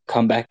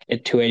come back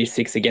at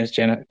 286 against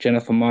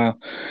Jennifer Maia.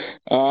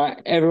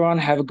 Everyone,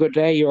 have a good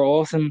day. You're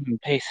awesome.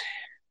 And peace.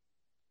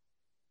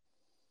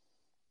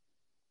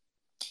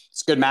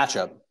 It's a good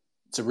matchup.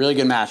 It's a really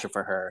good matchup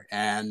for her,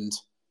 and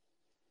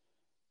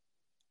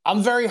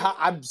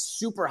I'm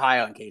super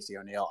high on Casey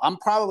O'Neill. I'm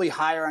probably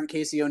higher on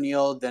Casey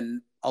O'Neill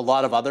than a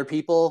lot of other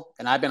people,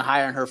 and I've been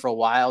higher on her for a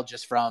while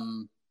just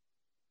from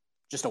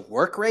a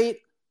work rate,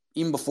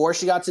 even before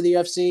she got to the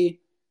UFC.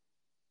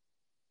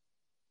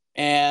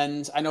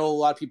 And I know a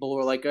lot of people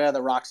were like,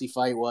 the Roxy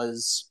fight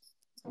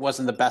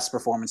wasn't the best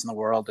performance in the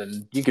world,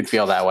 and you could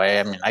feel that way.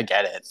 I mean, I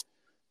get it.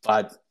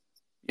 But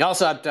you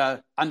also have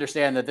to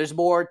understand that there's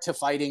more to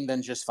fighting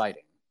than just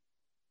fighting,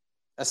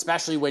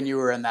 especially when you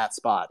were in that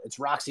spot. It's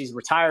Roxy's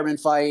retirement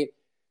fight.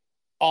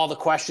 All the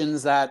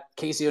questions that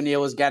Casey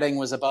O'Neill was getting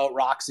was about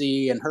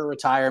Roxy and her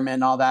retirement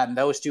and all that, and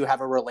those two have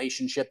a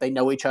relationship. They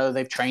know each other.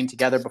 They've trained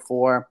together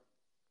before.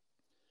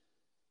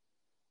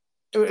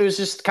 It was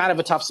just kind of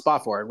a tough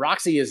spot for her.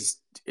 Roxy is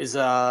it's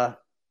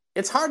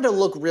hard to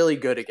look really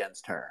good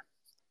against her.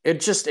 It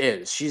just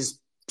is. She's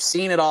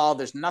seen it all.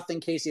 There's nothing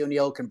Casey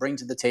O'Neill can bring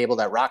to the table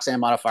that Roxanne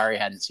Modafferi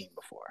hadn't seen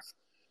before.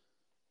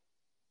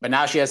 But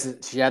now she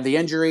had the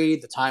injury,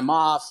 the time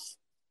off,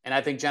 and I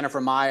think Jennifer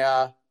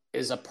Maia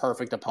is a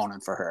perfect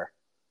opponent for her.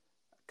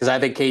 Because I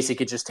think Casey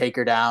could just take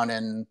her down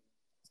and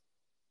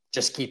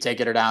just keep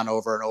taking her down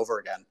over and over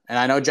again. And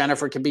I know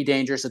Jennifer can be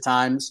dangerous at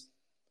times,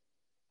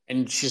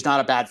 and she's not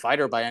a bad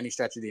fighter by any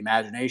stretch of the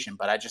imagination,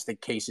 but I just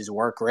think Casey's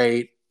work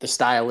rate, the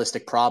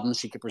stylistic problems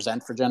she could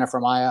present for Jennifer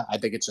Maia, I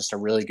think it's a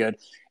really good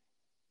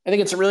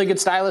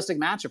stylistic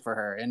matchup for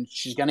her. And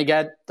she's going to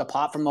get the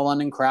pop from the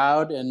London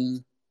crowd.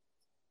 And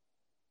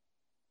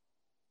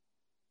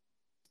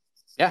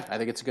yeah, I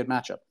think it's a good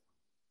matchup.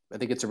 I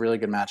think it's a really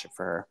good matchup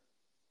for her.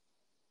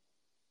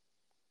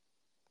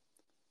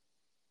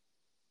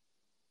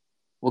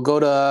 We'll go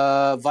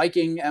to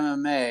Viking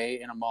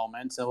MMA in a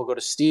moment. Then we'll go to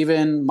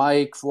Steven,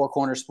 Mike, Four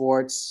Corner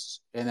Sports,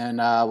 and then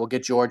we'll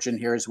get George in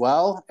here as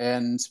well.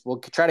 And we'll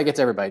try to get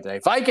to everybody today.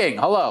 Viking,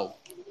 hello.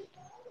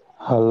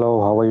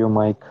 Hello, how are you,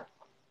 Mike?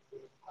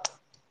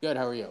 Good,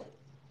 how are you?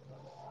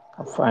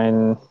 I'm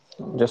fine.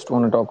 Just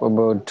want to talk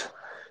about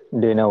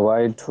Dana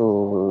White,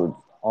 who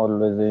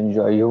always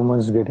enjoy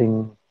humans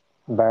getting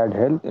bad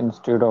health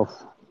instead of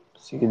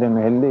see them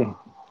healthy.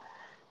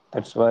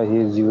 That's why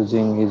he's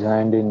using his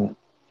hand in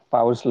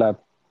power slap,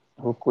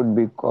 who could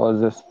be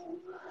causes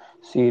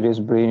serious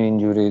brain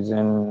injuries,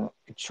 and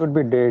it should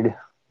be dead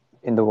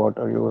in the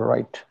water. You were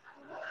right.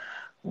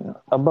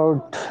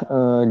 About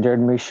Jed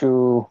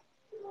Meshew,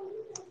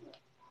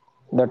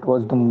 that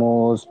was the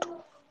most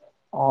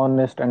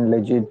honest and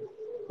legit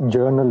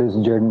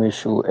journalist Jed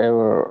Meshew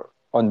ever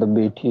on the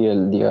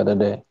BTL the other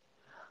day.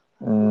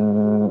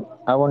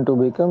 I want to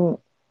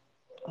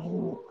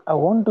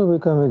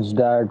become his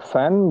dad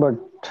fan, but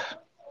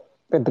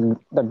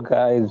that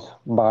guy is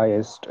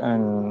biased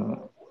and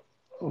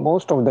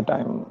most of the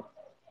time.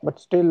 But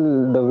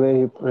still, the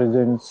way he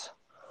presents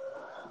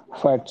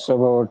facts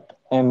about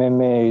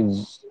MMA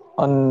is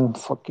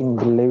unfucking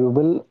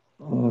believable.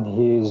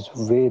 He is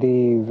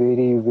very,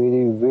 very,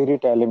 very, very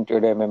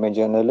talented MMA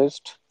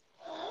journalist.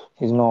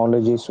 His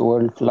knowledge is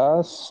world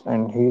class,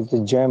 and he's a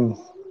gem.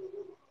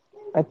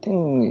 I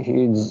think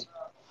he's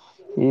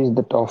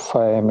the top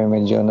 5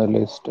 MMA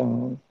journalist,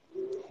 and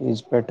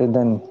he's better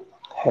than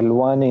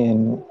Helwani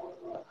and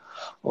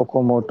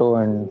Okamoto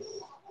and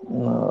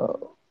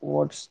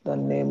what's the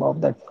name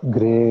of that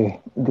gray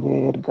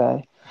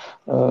guy?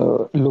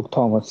 Luke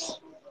Thomas.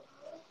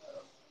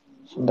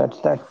 So that's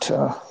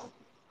that.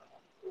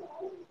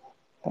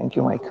 Thank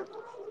you, Mike.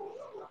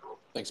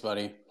 Thanks,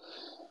 buddy.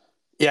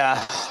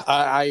 Yeah,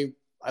 I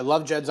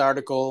love Jed's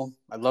article.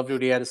 I loved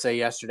what he had to say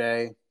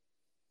yesterday.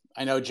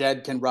 I know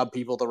Jed can rub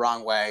people the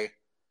wrong way,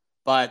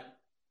 but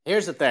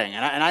here's the thing,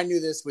 and I knew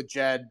this with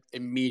Jed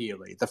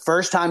immediately. The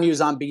first time he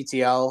was on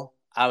BTL,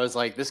 I was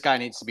like, this guy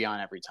needs to be on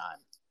every time.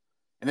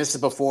 And this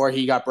is before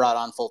he got brought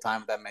on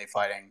full-time with MMA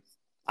fighting.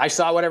 I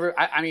saw what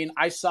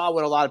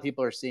a lot of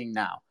people are seeing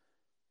now.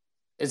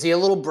 Is he a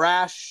little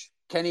brash?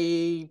 Can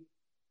he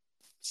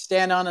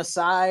stand on his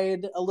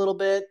side a little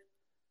bit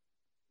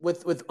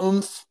with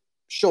oomph?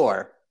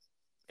 Sure.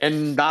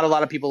 And not a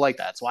lot of people like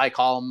that. That's why I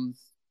call him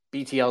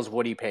BTL's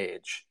Woody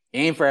Page. He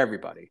ain't for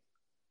everybody.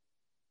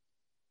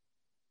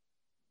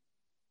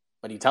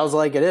 But he tells it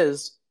like it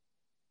is.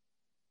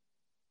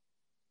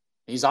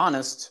 He's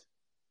honest.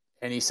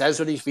 And he says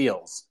what he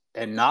feels.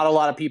 And not a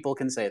lot of people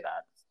can say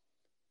that.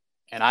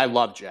 And I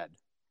love Jed.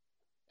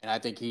 And I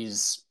think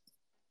he's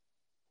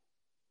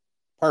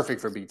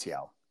perfect for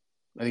BTL.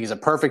 I think he's a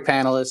perfect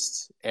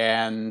panelist.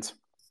 And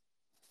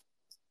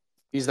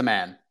he's the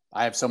man.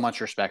 I have so much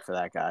respect for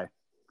that guy.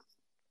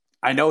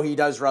 I know he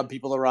does rub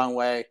people the wrong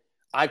way.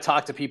 I've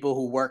talked to people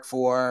who work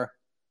for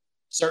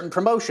certain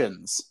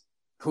promotions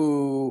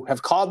who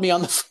have called me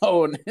on the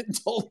phone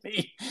and told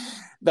me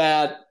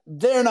that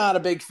they're not a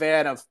big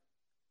fan of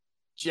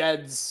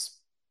Jed's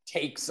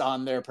takes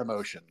on their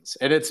promotions.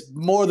 And it's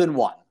more than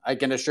one. I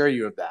can assure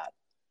you of that.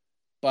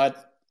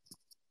 But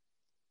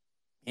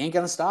he ain't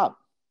going to stop.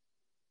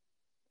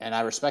 And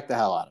I respect the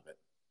hell out of it.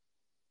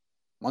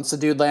 Once the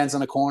dude lands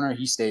in a corner,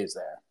 he stays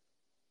there.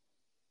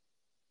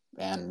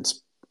 And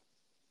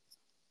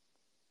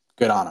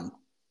good on him.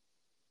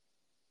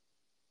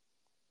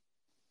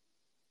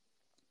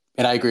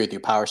 And I agree with you.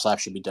 Power Slap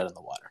should be dead in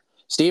the water.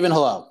 Steven,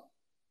 hello.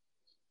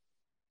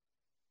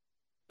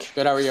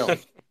 Good, how are you?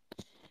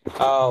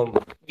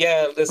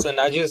 Yeah, listen,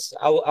 I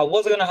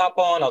wasn't gonna hop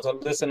on. I was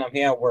like, listen, I'm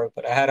here at work,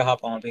 but I had to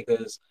hop on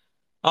because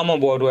I'm on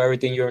board with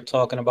everything you're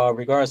talking about in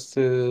regards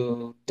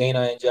to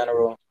Dana in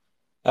general.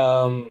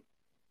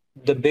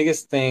 The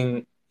biggest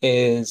thing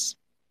is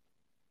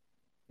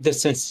the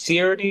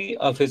sincerity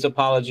of his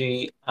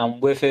apology. I'm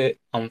with it.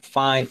 I'm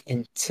fine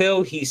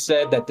until he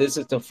said that this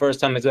is the first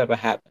time it's ever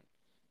happened.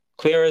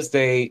 Clear as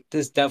day,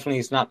 this definitely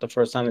is not the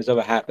first time it's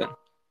ever happened.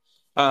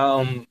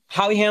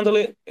 How he handled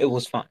it, it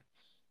was fine.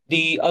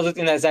 The other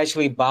thing that's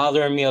actually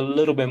bothering me a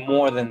little bit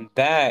more than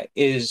that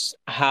is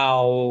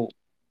how,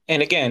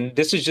 and again,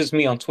 this is just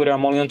me on Twitter.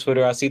 I'm only on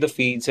Twitter. I see the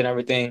feeds and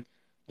everything.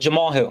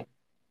 Jamal Hill.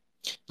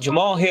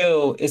 Jamal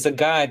Hill is a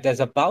guy that's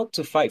about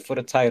to fight for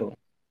the title.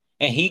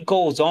 And he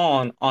goes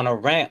on a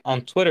rant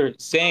on Twitter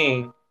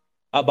saying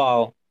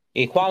about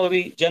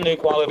equality, gender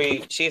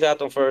equality, she's out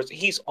there first.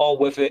 He's all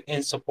with it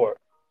in support.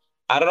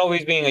 I don't know if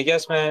he's being a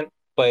yes man,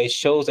 but it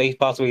shows that he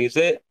possibly is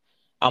it.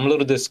 I'm a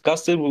little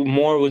disgusted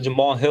with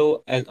Jamal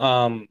Hill and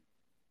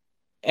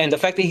the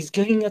fact that he's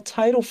getting a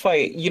title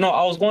fight. You know,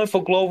 I was going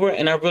for Glover,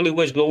 and I really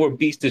wish Glover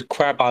beats the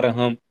crap out of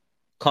him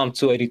come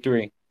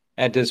 283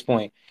 at this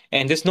point.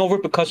 And there's no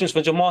repercussions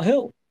for Jamal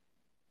Hill.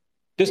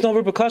 There's no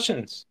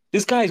repercussions.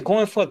 This guy is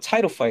going for a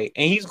title fight,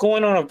 and he's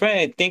going on a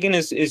rant thinking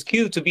it's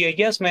cute to be a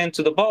yes man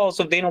to the balls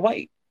of Dana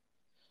White.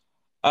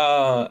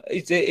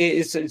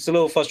 It's a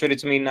little frustrating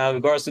to me now. In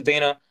regards to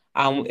Dana,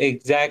 I'm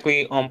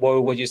exactly on board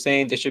with what you're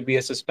saying. There should be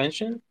a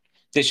suspension.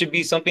 There should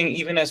be something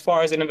even as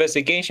far as an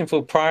investigation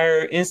for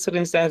prior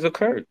incidents that have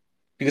occurred.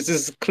 Because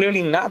this is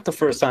clearly not the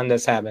first time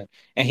that's happened.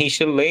 And he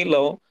should lay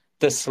low.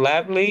 The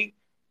slap league,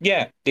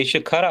 yeah, they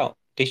should cut out.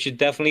 They should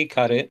definitely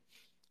cut it.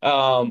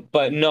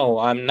 But no,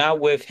 I'm not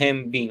with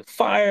him being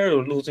fired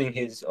or losing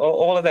his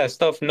all of that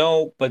stuff.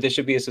 No, but there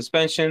should be a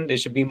suspension. There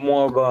should be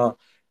more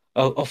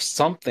of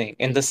something.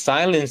 And the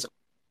silence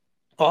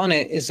on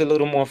it is a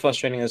little more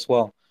frustrating as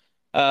well.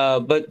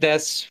 But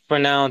that's for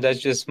now. That's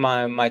just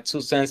my 2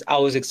 cents. I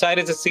was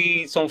excited to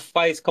see some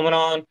fights coming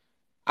on.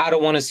 I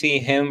don't want to see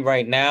him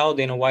right now,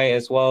 Dana White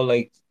as well,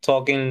 like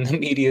talking the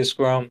media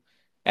scrum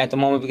at the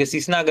moment because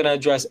he's not going to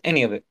address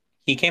any of it.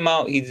 He came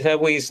out, he said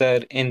what he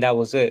said, and that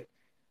was it.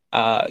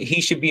 He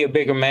should be a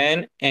bigger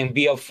man and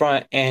be up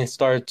front and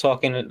start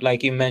talking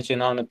like you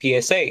mentioned on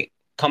the PSA.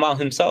 Come out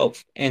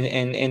himself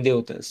and deal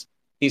with this.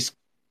 He's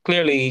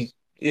clearly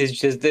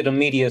just did a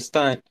media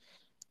stunt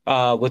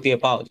with the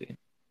apology.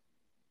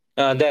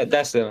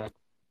 That's it.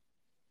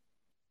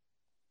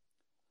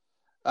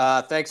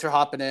 Thanks for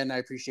hopping in. I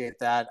appreciate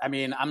that. I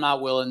mean, I'm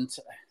not willing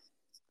to.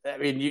 I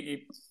mean,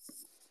 you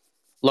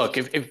look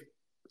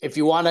if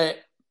you want to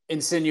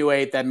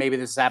insinuate that maybe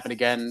this has happened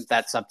again,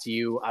 that's up to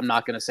you. I'm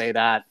not going to say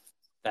that.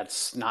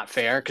 That's not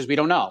fair because we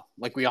don't know.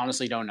 Like, we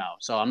honestly don't know.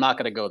 So I'm not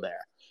going to go there.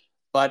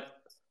 But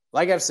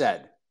like I've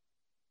said,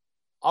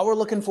 all we're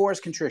looking for is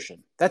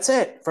contrition. That's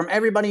it from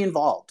everybody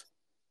involved.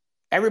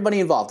 Everybody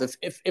involved.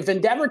 If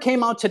Endeavor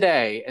came out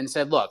today and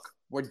said, look,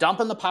 we're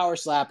dumping the Power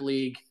Slap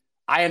League.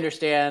 I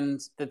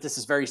understand that this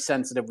is very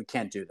sensitive. We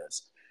can't do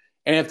this.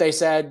 And if they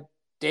said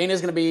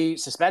Dana's going to be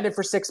suspended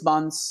for 6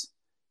 months,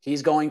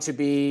 he's going to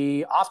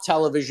be off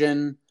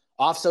television,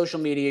 off social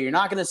media, you're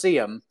not going to see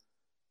him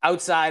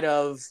outside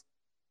of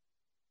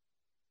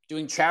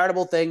doing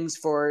charitable things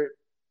for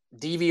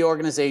DV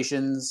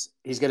organizations.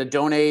 He's going to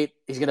donate.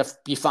 He's going to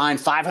be fined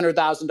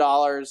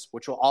 $500,000,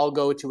 which will all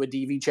go to a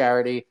DV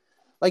charity.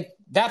 Like,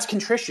 that's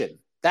contrition.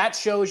 That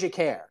shows you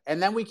care.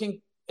 And then we can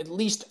at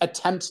least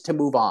attempt to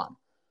move on.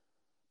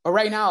 But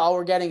right now, all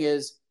we're getting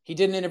is he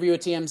did an interview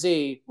with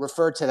TMZ,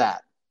 refer to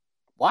that.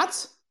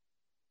 What?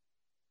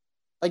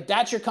 Like,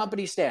 that's your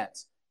company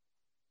stance.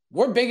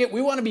 We're big.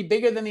 We want to be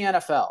bigger than the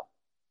NFL.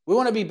 We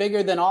want to be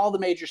bigger than all the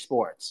major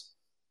sports.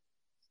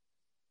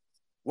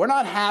 We're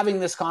not having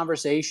this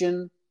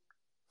conversation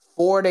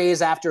 4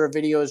 days after a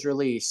video is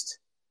released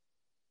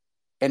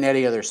in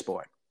any other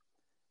sport.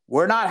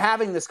 We're not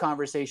having this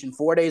conversation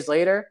 4 days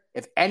later.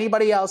 If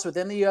anybody else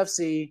within the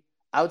UFC,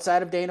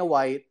 outside of Dana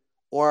White,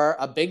 or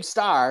a big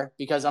star,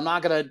 because I'm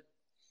not going to,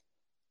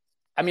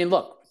 I mean,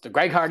 look, the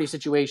Greg Hardy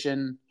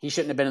situation, he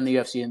shouldn't have been in the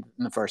UFC in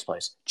the first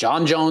place.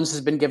 John Jones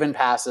has been given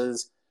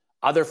passes.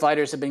 Other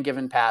fighters have been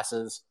given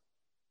passes.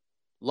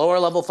 Lower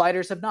level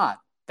fighters have not.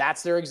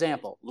 That's their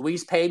example.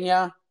 Luis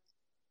Pena,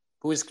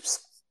 who is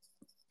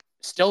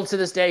still to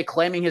this day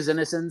claiming his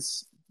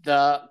innocence,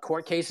 the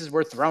court cases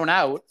were thrown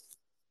out.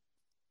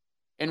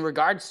 In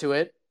regards to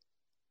it,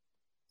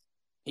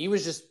 he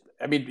was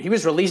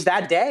released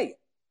that day.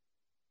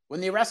 When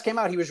the arrest came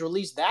out, he was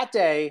released that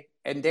day,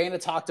 and Dana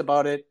talked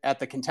about it at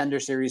the Contender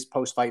Series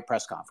post-fight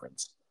press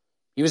conference.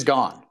 He was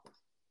gone.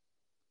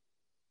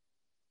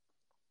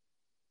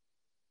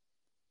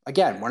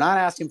 Again, we're not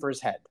asking for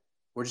his head.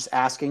 We're just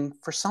asking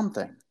for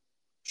something.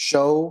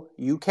 Show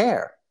you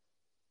care.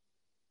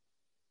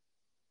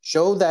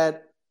 Show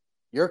that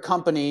your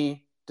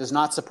company does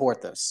not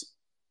support this.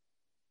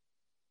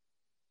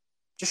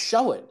 Just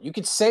show it. You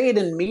could say it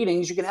in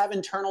meetings. You can have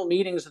internal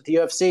meetings with the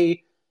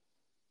UFC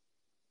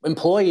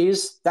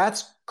employees.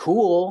 That's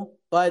cool,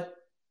 but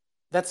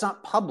that's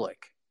not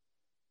public.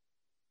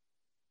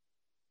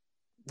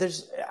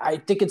 I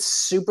think it's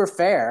super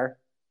fair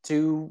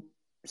to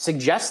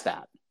suggest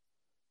that.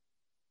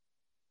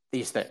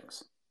 These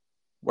things.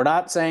 We're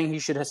not saying he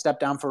should have stepped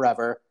down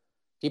forever.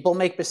 People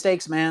make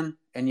mistakes, man,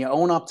 and you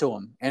own up to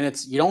them. And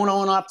you don't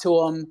own up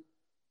to them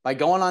by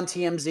going on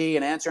TMZ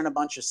and answering a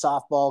bunch of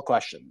softball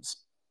questions.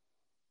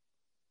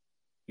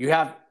 You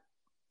have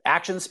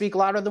actions speak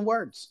louder than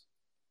words.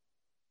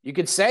 You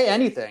could say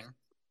anything,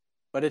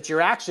 but it's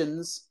your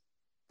actions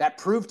that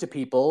prove to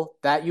people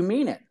that you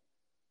mean it.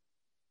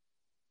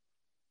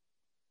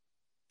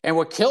 And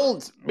what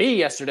killed me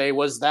yesterday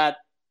was that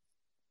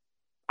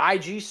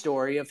IG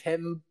story of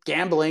him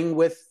gambling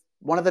with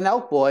one of the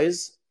Nelk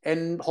boys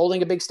and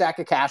holding a big stack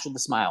of cash with a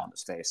smile on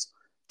his face.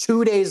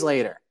 2 days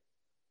later.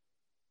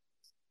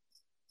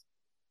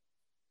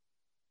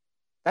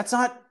 That's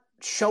not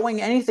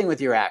showing anything with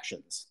your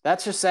actions.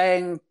 That's just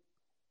saying,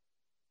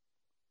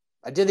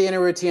 I did the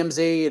interview with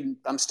TMZ and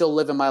I'm still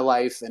living my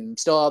life and I'm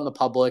still out in the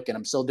public and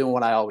I'm still doing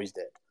what I always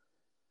did.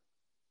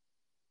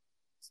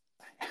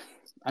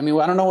 I mean,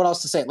 I don't know what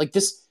else to say. Like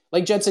this,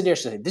 like Jed said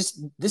yesterday,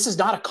 this is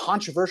not a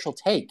controversial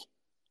take.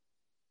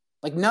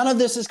 Like none of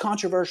this is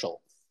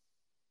controversial.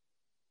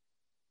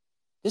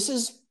 This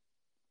is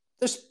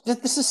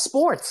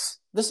sports.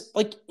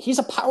 He's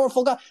a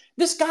powerful guy.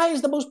 This guy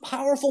is the most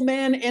powerful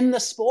man in the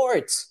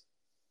sports.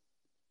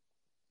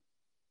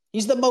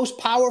 He's the most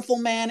powerful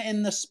man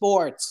in the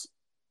sports.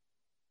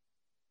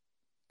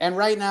 And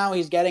right now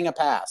he's getting a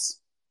pass.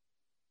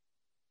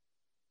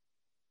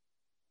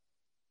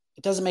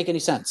 It doesn't make any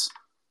sense.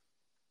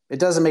 It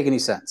doesn't make any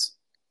sense.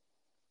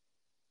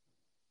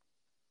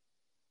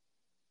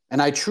 And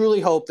I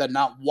truly hope that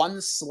not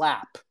one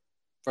slap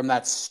from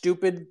that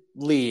stupid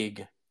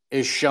league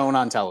is shown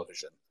on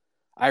television.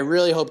 I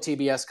really hope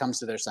TBS comes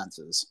to their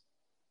senses.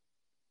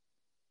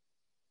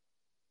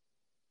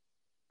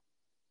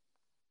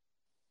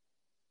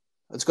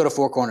 Let's go to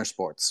Four Corner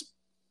Sports.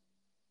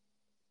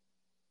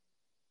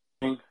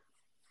 Hey,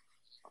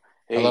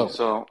 hello.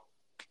 So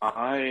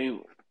I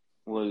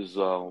was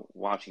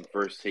watching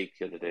First Take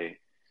the other day,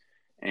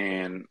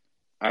 and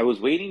I was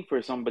waiting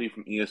for somebody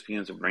from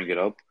ESPN to bring it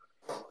up.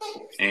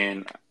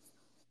 And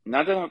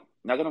not that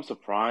I'm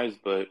surprised,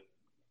 but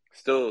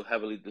still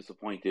heavily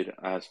disappointed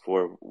as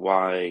for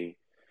why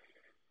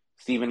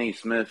Stephen A.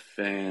 Smith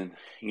and,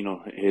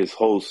 his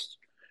host,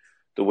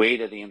 the way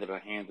that they ended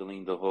up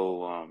handling the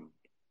whole,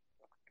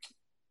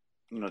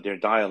 their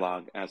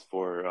dialogue as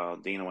for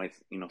Dana White,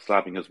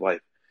 slapping his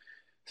wife,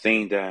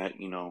 saying that,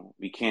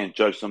 we can't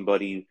judge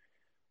somebody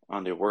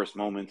on their worst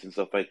moments and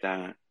stuff like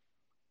that.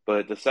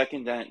 But the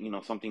second that,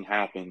 something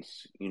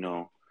happens,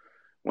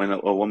 when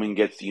a woman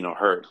gets,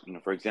 hurt,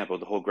 for example,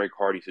 the whole Greg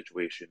Hardy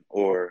situation,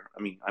 or,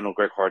 I know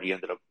Greg Hardy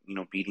ended up,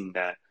 beating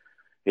that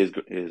his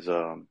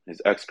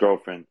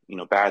ex-girlfriend,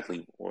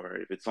 badly, or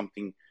if it's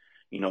something,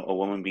 a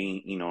woman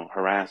being,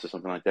 harassed or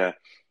something like that,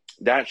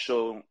 that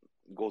show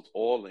goes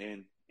all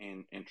in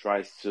and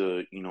tries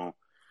to,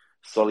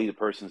 sully the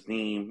person's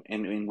name,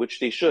 and in which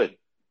they should.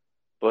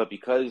 But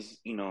because,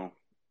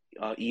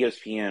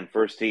 ESPN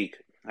First Take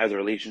has a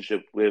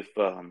relationship with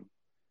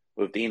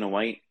Dana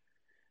White,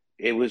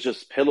 it was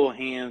just pillow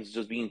hands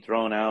just being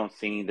thrown out,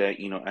 saying that,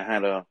 I had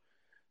to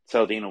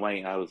tell Dana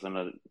White I was going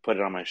to put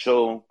it on my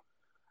show.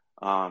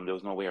 There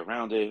was no way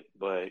around it,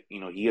 but,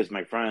 he is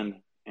my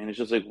friend. And it's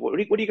just like, what are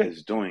you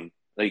guys doing?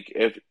 Like,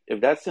 if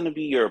that's going to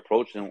be your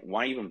approach, then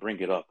why even bring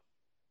it up?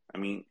 I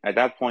mean, at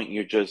that point,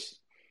 you're just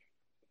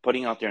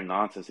putting out there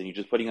nonsense, and you're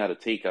just putting out a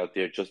take out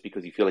there just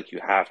because you feel like you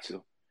have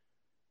to.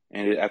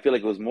 And I feel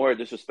like it was more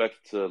disrespect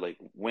to, like,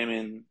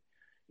 women,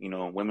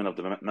 women of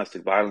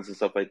domestic violence and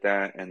stuff like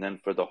that. And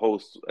then for the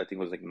host, I think it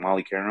was like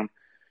Molly Karam,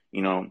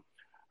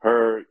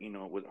 her,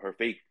 with her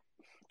fake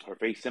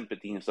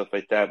sympathy and stuff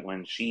like that,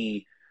 when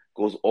she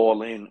goes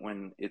all in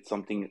when it's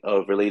something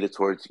related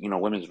towards,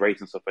 women's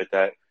rights and stuff like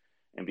that.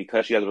 And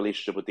because she has a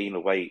relationship with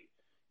Dana White,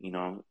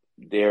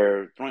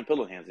 they're throwing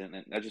pillow hands in,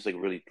 and that just like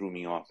really threw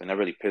me off, and that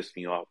really pissed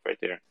me off right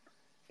there.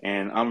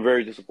 And I'm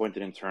very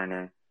disappointed in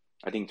Turner.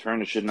 I think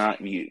Turner should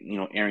not be,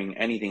 airing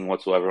anything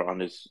whatsoever on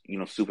this,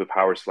 super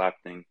power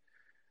slap thing.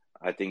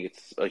 I think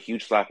it's a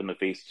huge slap in the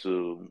face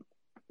to,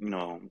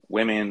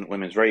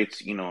 women's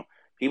rights,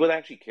 people that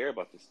actually care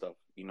about this stuff,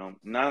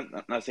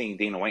 not saying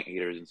Dana White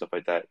haters and stuff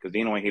like that, because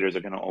Dana White haters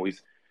are going to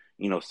always,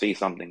 say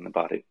something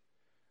about it.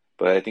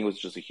 But I think it was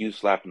just a huge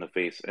slap in the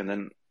face. And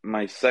then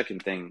my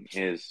second thing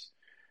is,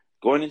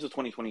 going into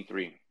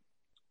 2023,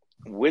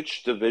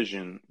 which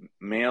division,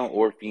 male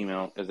or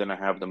female, is going to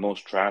have the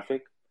most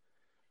traffic,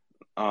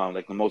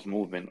 like the most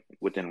movement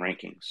within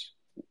rankings?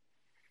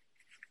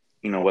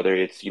 whether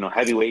it's,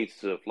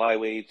 heavyweights to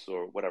flyweights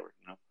or whatever,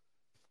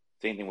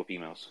 Same thing with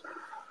females.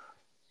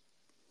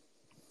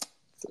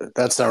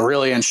 That's a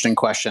really interesting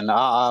question.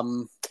 I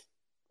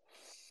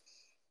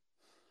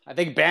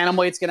think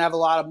bantamweight's going to have a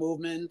lot of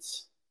movement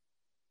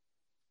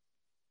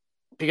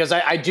because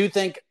I do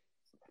think,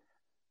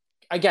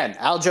 again,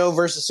 Aljo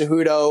versus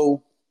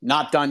Cejudo,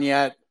 not done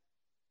yet.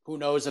 Who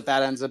knows if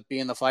that ends up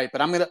being the fight?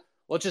 But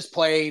let's just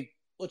play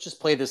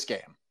this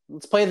game.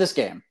 Let's play this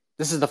game.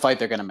 This is the fight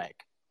they're going to make.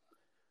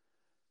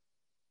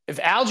 If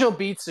Aljo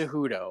beats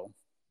Cejudo,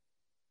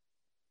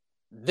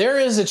 there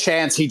is a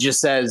chance he just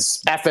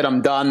says, F it,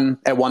 I'm done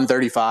at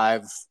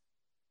 135.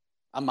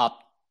 I'm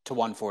up to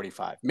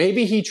 145.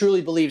 Maybe he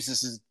truly believes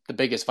this is the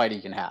biggest fight he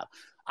can have.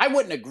 I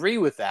wouldn't agree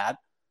with that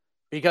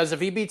because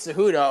if he beats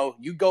Cejudo,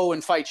 you go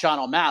and fight Sean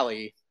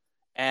O'Malley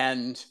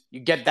and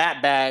you get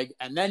that bag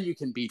and then you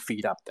can beat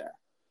feet up there.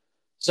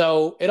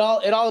 So it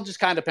all just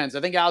kind of depends. I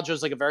think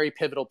Aljo's like a very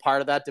pivotal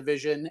part of that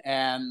division,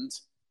 and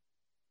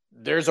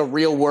there's a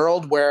real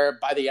world where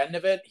by the end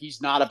of it,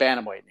 he's not a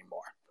bantamweight anymore.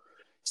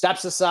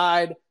 Steps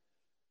aside,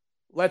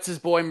 lets his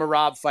boy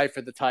Merab fight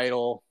for the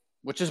title,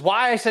 which is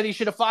why I said he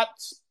should have fought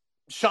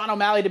Sean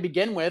O'Malley to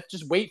begin with.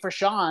 Just wait for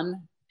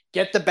Sean,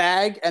 get the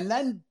bag, and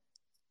then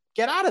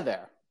get out of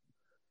there.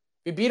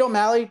 If you beat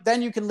O'Malley,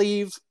 then you can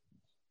leave.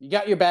 You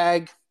got your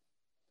bag.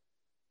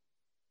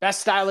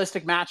 Best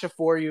stylistic matchup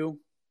for you,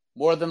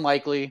 more than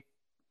likely.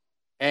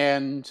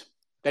 And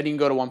then you can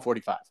go to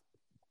 145.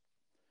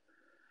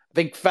 I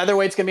think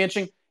featherweight's going to be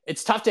interesting.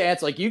 It's tough to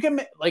answer.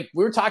 We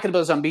were talking about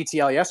this on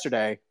BTL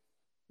yesterday.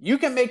 You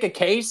can make a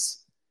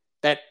case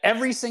that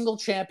every single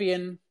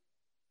champion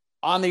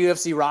on the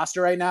UFC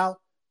roster right now,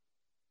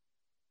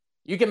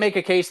 you can make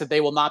a case that they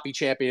will not be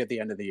champion at the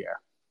end of the year.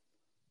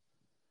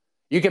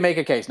 You can make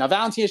a case. Now,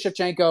 Valentina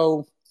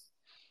Shevchenko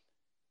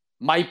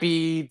might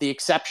be the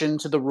exception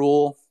to the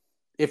rule,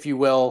 if you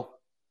will.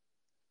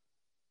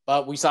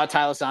 But we saw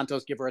Tyler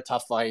Santos give her a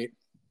tough fight.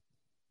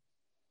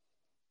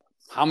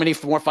 How many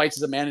more fights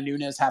does Amanda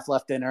Nunes have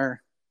left in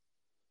her?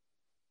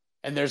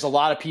 And there's a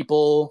lot of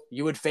people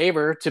you would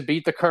favor to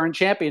beat the current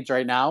champions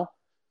right now.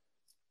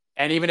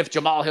 And even if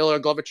Jamal Hill or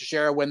Glover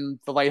Teixeira win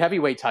the light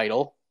heavyweight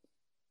title,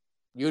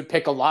 you would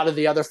pick a lot of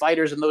the other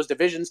fighters in those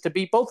divisions to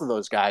beat both of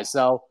those guys.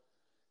 So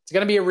it's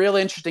going to be a real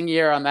interesting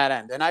year on that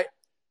end. And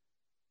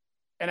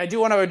I do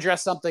want to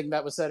address something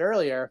that was said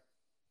earlier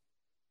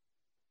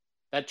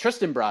that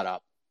Tristan brought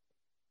up.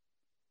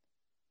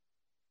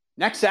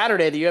 Next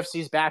Saturday, the UFC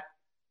is back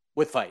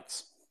with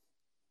fights.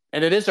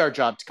 And it is our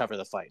job to cover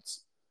the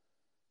fights.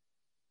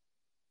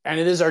 And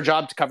it is our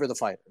job to cover the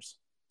fighters.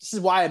 This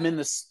is why I'm in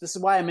this. This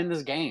is why I'm in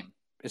this game.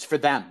 It's for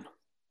them.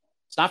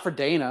 It's not for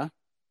Dana.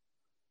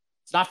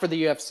 It's not for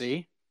the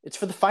UFC. It's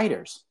for the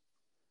fighters.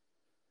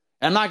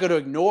 And I'm not going to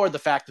ignore the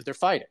fact that they're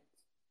fighting.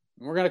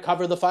 We're going to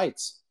cover the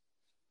fights.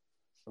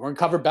 We're going to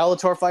cover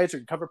Bellator fights. We're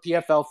going to cover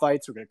PFL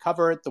fights. We're going to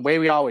cover it the way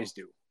we always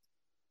do.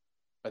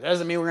 But that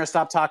doesn't mean we're going to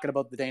stop talking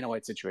about the Dana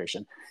White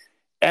situation.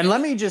 And let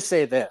me just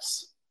say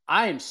this.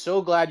 I am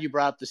so glad you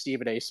brought up the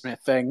Stephen A. Smith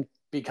thing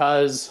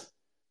because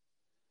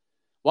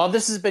while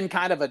this has been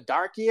kind of a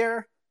dark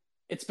year,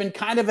 it's been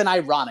kind of an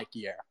ironic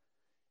year,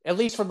 at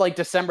least from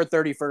December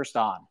 31st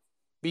on,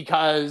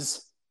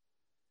 because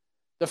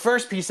the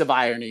first piece of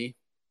irony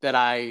that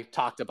I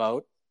talked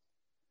about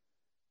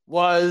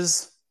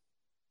was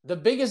the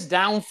biggest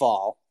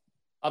downfall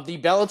of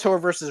the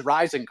Bellator versus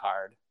Rizin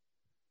card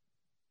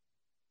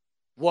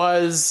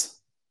was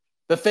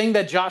the thing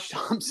that Josh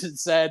Thompson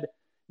said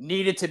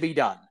needed to be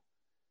done.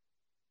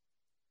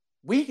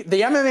 The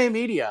MMA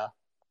media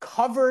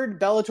covered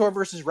Bellator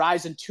versus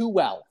Rizin too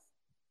well.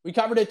 We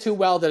covered it too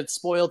well that it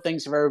spoiled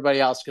things for everybody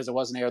else because it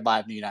wasn't aired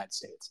live in the United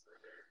States.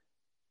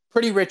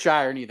 Pretty rich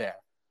irony there.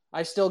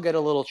 I still get a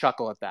little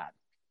chuckle at that.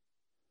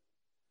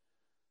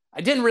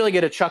 I didn't really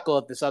get a chuckle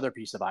at this other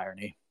piece of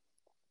irony.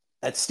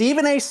 That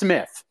Stephen A.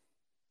 Smith,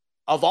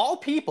 of all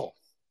people,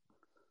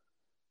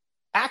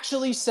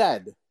 actually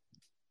said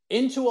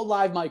into a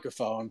live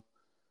microphone,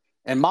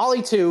 and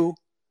Molly too,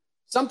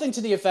 something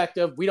to the effect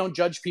of, we don't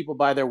judge people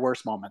by their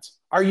worst moments.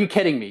 Are you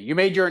kidding me? You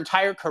made your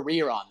entire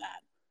career on that.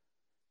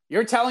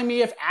 You're telling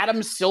me if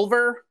Adam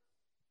Silver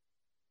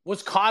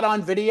was caught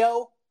on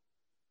video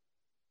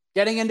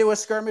getting into a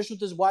skirmish with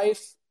his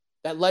wife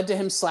that led to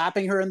him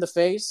slapping her in the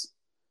face,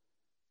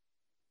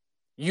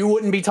 you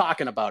wouldn't be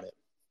talking about it.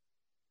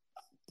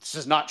 It's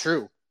just not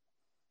true.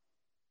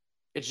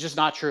 It's just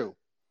not true.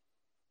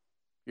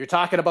 You're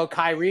talking about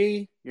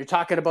Kyrie. You're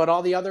talking about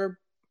all the other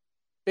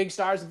big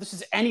stars. If this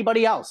is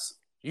anybody else,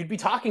 you'd be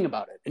talking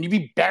about it and you'd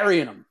be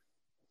burying them.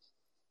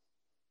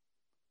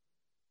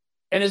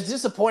 And as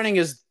disappointing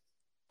as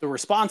the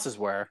responses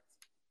were,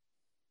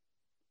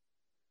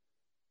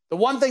 the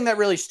one thing that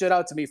really stood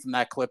out to me from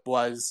that clip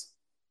was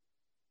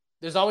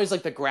there's always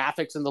the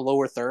graphics in the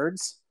lower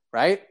thirds,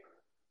 right?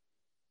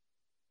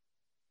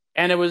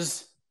 And it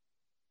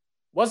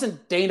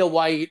wasn't Dana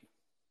White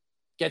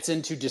gets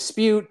into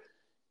dispute.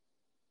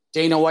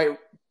 Dana White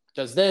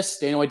does this.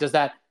 Dana White does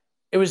that.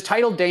 It was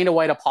titled Dana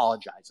White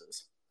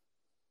Apologizes.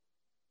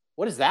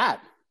 What is that?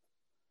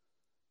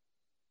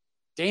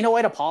 Dana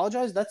White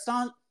apologized? That's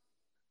not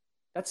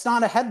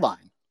a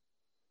headline.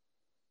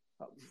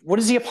 What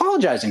is he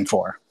apologizing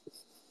for?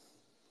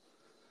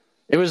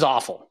 It was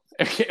awful.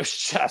 It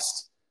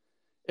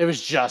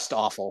was just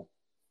awful.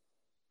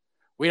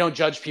 We don't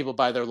judge people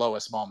by their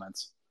lowest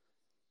moments.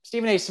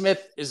 Stephen A.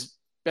 Smith has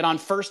been on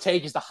First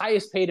Take. He's the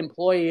highest paid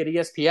employee at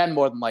ESPN,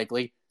 more than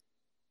likely,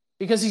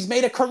 because he's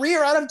made a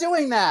career out of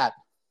doing that.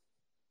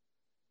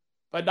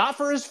 But not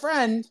for his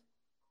friend.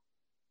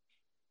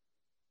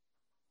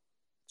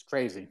 It's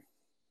crazy.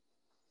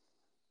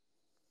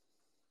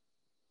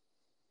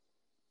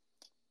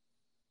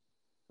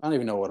 I don't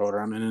even know what order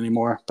I'm in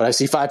anymore, but I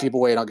see 5 people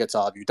waiting. I'll get to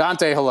all of you.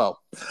 Dante, hello.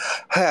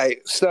 Hi.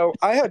 So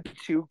I had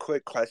 2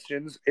 quick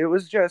questions. It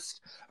was just,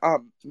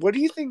 what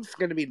do you think is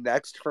going to be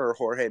next for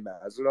Jorge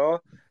Masvidal,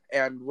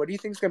 and what do you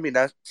think is going to be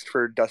next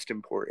for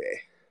Dustin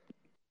Poirier?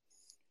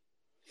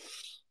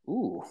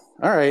 Ooh,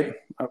 all right.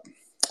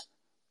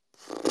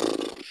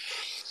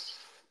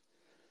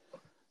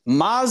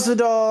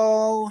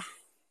 Masvidal.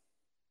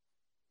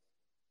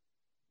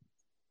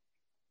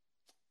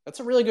 That's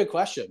a really good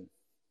question.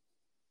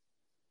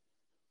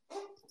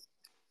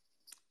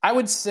 I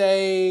would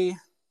say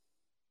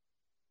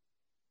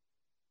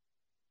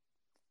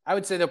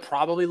they'll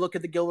probably look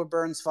at the Gilbert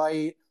Burns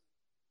fight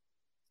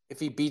if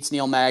he beats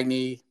Neil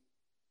Magny.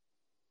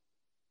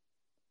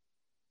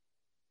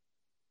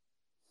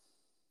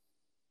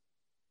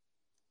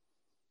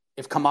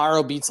 If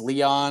Kamaru beats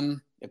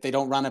Leon, if they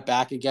don't run it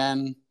back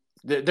again,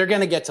 they're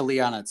going to get to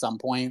Leon at some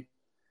point.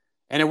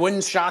 And it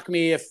wouldn't shock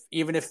me if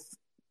even if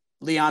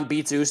Leon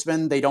beats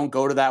Usman, they don't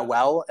go to that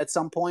well at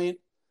some point.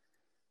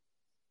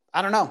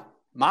 I don't know.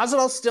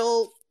 Masvidal's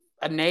still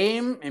a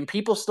name, and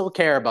people still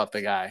care about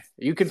the guy.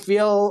 You can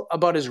feel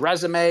about his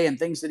resume and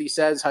things that he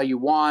says how you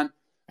want.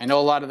 I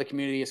know a lot of the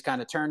community has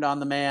kind of turned on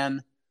the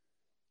man.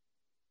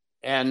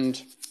 And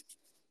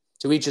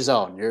to each his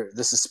own.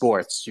 This is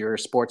sports. You're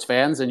sports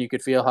fans, and you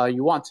could feel how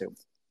you want to.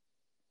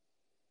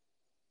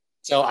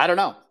 So I don't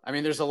know. I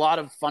mean, there's a lot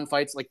of fun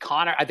fights. Like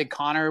Conor, I think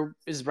Conor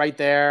is right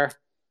there.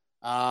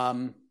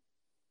 I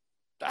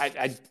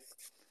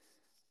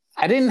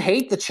didn't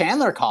hate the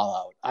Chandler call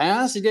out. I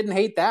honestly didn't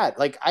hate that.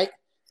 Like I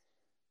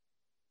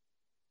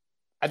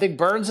think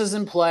Burns is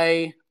in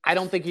play. I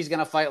don't think he's going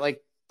to fight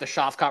like the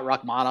Shavkat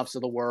Rakhmonovs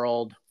of the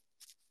world.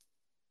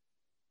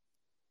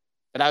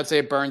 But I would say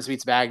if Burns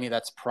beats Magny,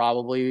 that's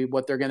probably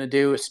what they're going to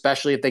do,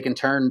 especially if they can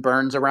turn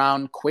Burns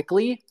around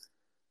quickly.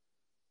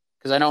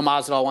 Because I know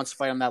Masvidal wants to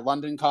fight on that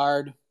London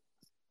card.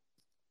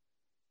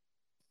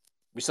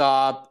 We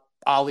saw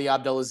Ali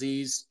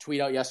Abdelaziz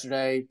tweet out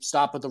yesterday,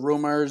 stop with the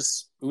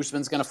rumors.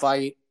 Usman's going to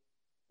fight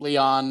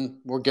Leon.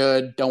 We're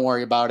good. Don't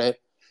worry about it.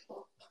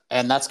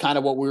 And that's kind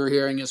of what we were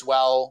hearing as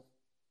well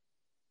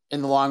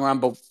in the long run,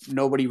 but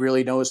nobody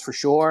really knows for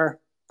sure,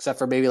 except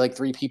for maybe like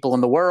 3 people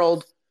in the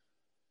world.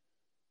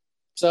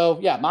 So,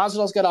 yeah,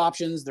 Masvidal's got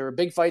options. There are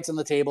big fights on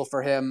the table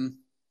for him.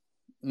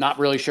 Not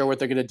really sure what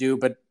they're going to do,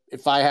 but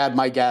if I had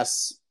my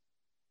guess,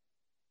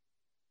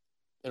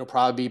 it'll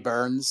probably be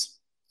Burns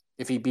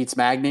if he beats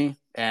Magny,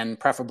 and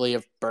preferably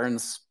if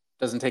Burns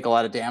doesn't take a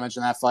lot of damage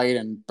in that fight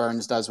and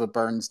Burns does what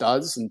Burns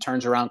does and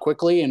turns around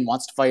quickly and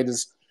wants to fight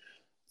as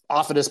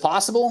often as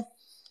possible.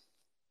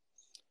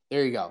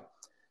 There you go.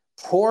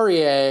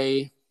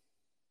 Poirier.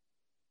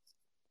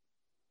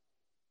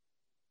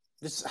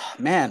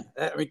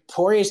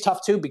 Poirier's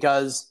tough too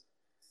because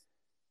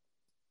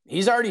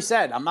he's already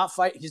said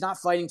he's not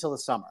fighting till the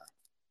summer.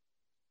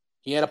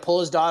 He had to pull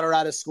his daughter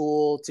out of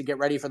school to get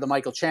ready for the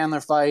Michael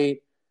Chandler fight.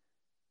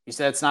 He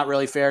said it's not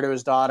really fair to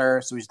his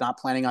daughter, so he's not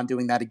planning on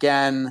doing that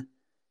again.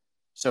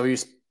 So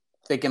he's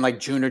thinking like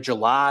June or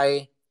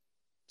July,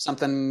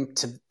 something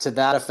to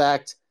that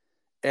effect.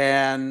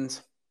 And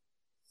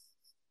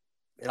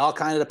it all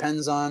kind of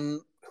depends on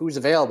who's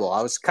available.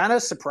 I was kind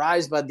of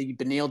surprised by the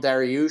Beneil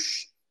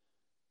Dariush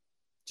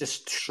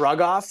just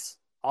shrug off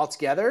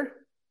altogether.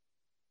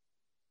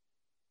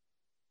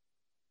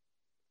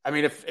 I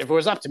mean, if it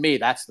was up to me,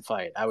 that's the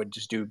fight. I would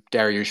just do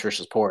Dariush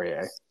versus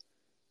Poirier.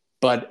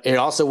 But it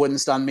also wouldn't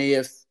stun me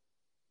if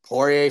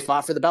Poirier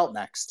fought for the belt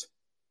next.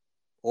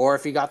 Or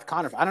if he got the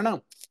Conor. I don't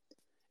know.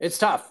 It's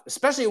tough,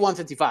 especially at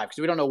 155, because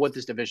we don't know what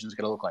this division is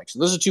going to look like. So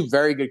those are 2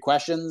 very good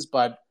questions,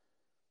 but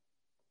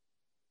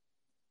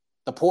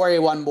the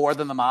Poirier one more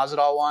than the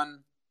Masvidal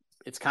one,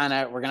 we're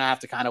going to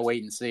have to kind of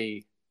wait and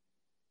see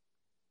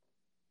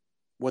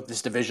what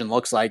this division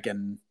looks like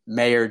in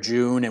May or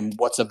June and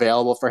what's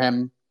available for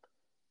him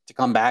to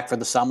come back for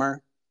the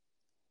summer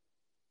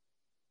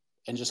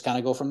and just kind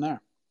of go from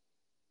there.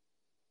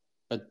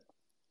 But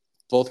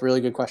both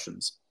really good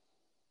questions.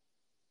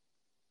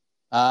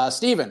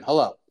 Stephen,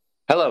 hello.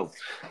 Hello.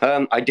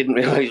 I didn't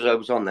realize I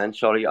was on then.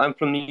 Sorry. I'm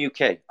from the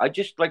UK. I'd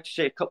just like to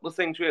say a couple of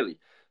things, really.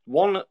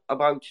 One,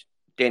 about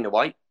Dana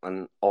White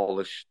and all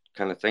this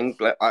kind of thing.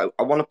 I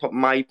want to put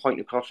my point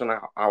across on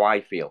how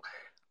I feel.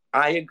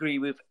 I agree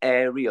with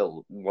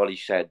Ariel, what he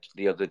said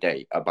the other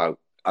day about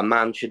a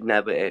man should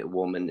never hit a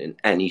woman in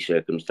any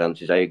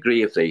circumstances. I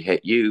agree if they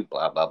hit you,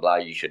 blah, blah, blah,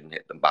 you shouldn't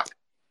hit them back.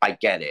 I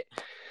get it.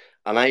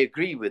 And I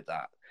agree with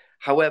that.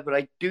 However,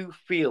 I do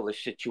feel the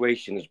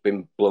situation has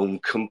been blown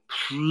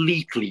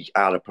completely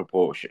out of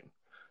proportion.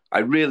 I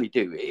really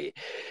do.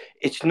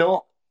 It's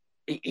not.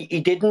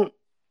 He didn't.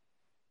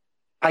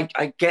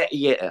 I get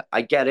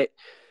it,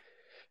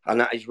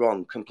 and that is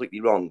wrong, completely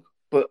wrong.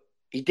 But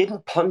he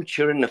didn't punch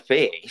her in the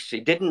face.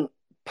 He didn't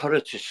put her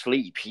to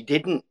sleep. He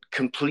didn't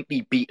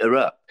completely beat her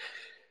up.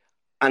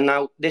 And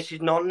now this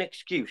is not an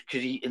excuse,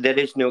 because there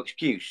is no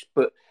excuse.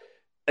 But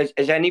has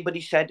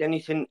anybody said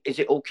anything? Is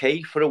it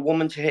okay for a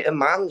woman to hit a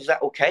man? Is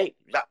that okay?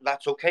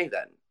 That's okay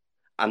then.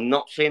 I'm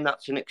not saying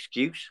that's an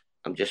excuse.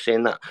 I'm just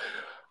saying that.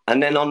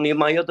 And then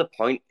my other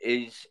point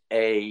is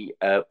a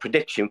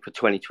prediction for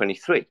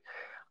 2023.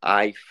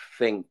 I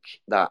think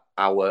that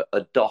our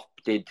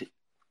adopted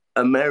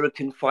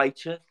American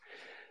fighter,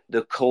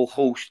 the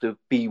co-host of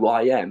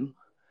BYM,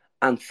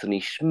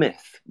 Anthony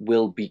Smith,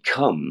 will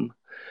become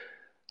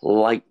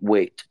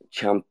lightweight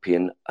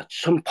champion at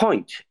some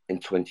point in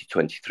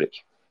 2023.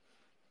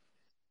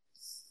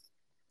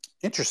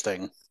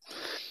 Interesting.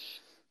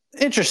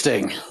 I don't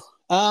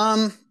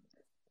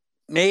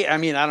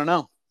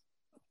know.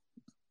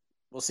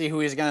 We'll see who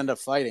he's going to end up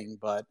fighting,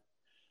 but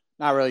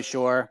not really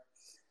sure.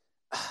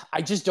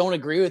 I just don't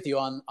agree with you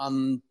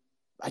on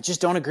I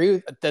just don't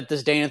agree that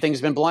this Dana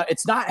thing's been blown.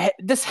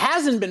 This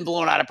hasn't been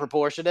blown out of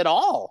proportion at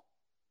all.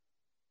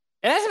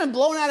 It hasn't been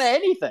blown out of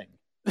anything.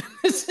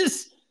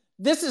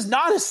 This is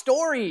not a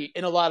story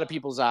in a lot of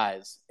people's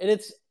eyes. And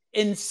it's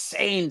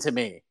insane to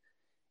me.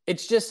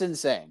 It's just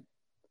insane.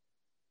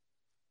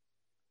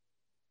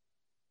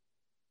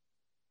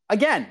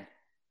 Again,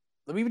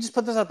 let me just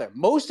put this out there.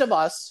 Most of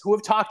us who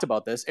have talked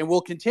about this and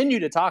will continue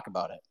to talk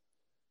about it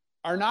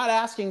are not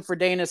asking for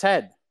Dana's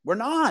head. We're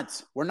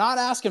not. We're not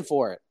asking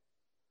for it.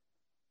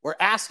 We're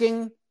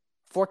asking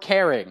for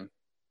caring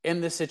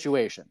in this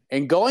situation.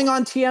 And going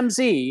on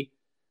TMZ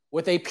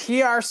with a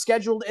PR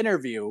scheduled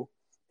interview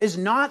is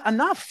not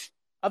enough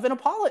of an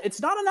apology.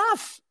 It's not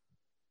enough.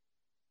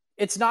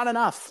 It's not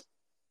enough.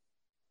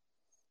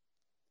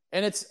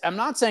 And I'm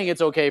not saying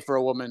it's okay for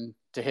a woman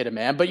to hit a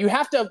man, but you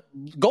have to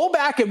go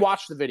back and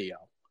watch the video,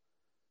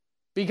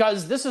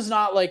 because this is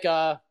not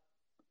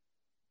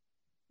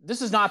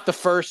the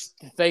first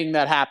thing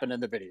that happened in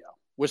the video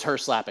was her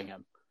slapping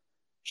him.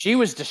 She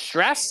was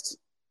distressed.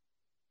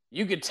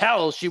 You could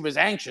tell she was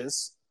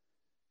anxious.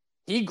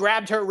 He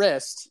grabbed her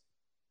wrist.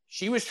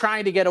 She was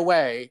trying to get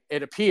away,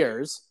 it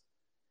appears.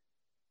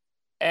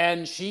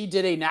 And she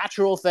did a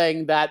natural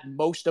thing that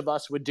most of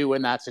us would do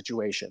in that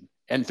situation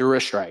and threw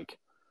a strike.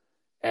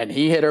 And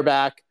he hit her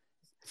back,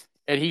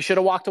 and he should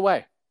have walked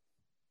away.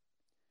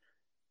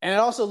 And it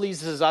also leads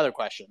to this other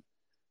question.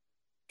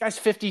 Guy's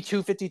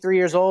 52, 53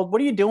 years old.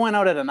 What are you doing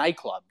out at a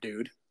nightclub,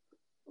 dude?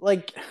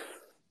 Like,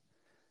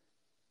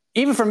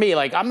 even for me,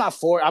 like, I'm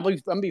going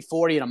to be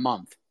 40 in a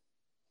month.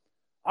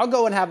 I'll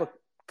go and have a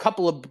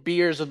couple of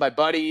beers with my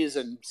buddies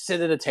and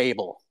sit at a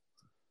table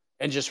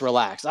and just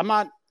relax. I'm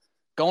not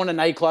going to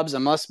nightclubs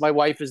unless my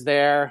wife is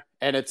there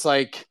and it's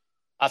like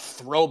a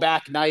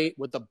throwback night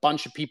with a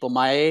bunch of people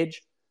my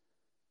age.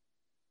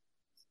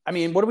 I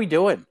mean, what are we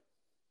doing?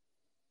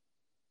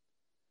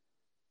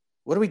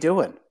 What are we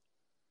doing?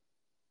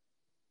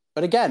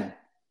 But again,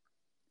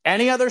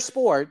 any other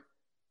sport,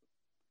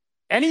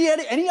 any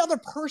other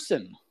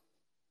person,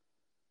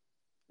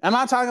 I'm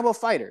not talking about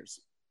fighters,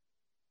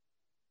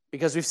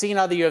 because we've seen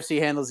how the UFC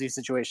handles these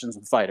situations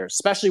with fighters,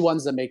 especially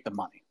ones that make the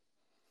money.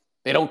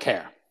 They don't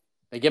care.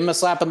 They give them a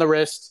slap on the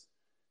wrist.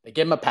 They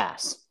give them a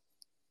pass.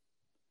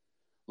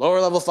 Lower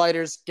level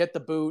fighters get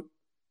the boot.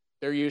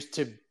 They're used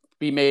to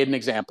be made an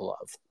example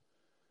of.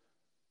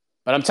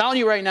 But I'm telling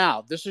you right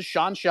now, this is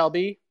Sean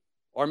Shelby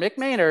or Mick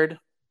Maynard.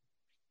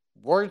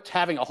 We're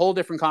having a whole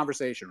different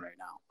conversation right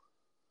now.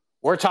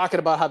 We're talking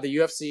about how the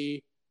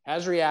UFC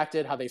has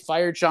reacted, how they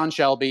fired Sean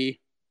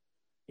Shelby.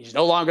 He's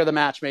no longer the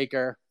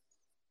matchmaker.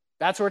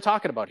 That's what we're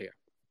talking about here.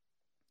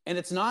 And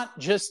it's not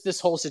just this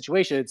whole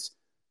situation. It's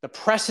the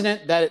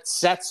precedent that it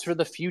sets for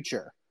the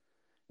future.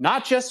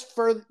 Not just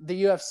for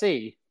the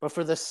UFC, but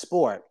for the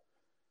sport.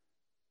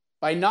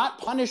 By not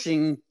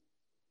punishing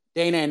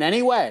Dana in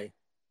any way,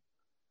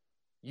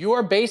 you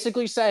are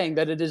basically saying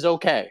that it is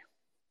okay.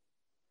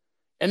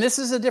 And this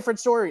is a different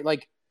story.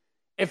 Like,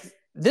 if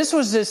this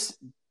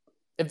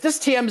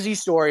TMZ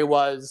story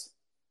was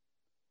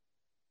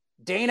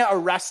Dana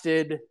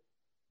arrested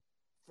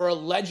for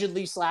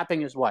allegedly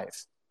slapping his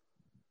wife,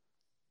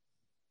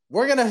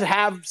 we're going to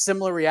have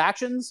similar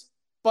reactions.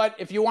 But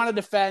if you want to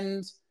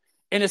defend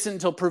innocent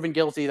until proven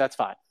guilty, that's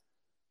fine.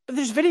 But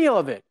there's video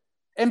of it.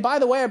 And by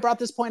the way, I brought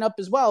this point up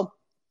as well.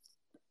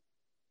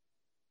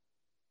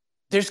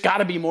 There's got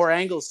to be more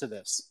angles to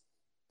this.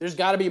 There's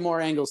got to be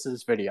more angles to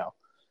this video.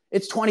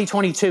 It's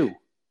 2022.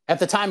 At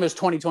the time, it was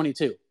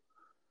 2022.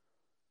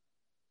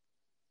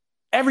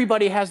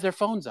 Everybody has their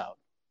phones out.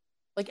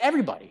 Like,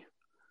 everybody.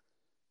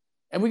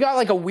 And we got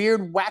like a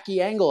weird, wacky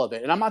angle of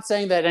it. And I'm not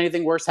saying that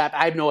anything worse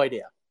happened. I have no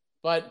idea.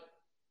 But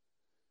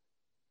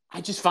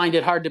I just find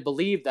it hard to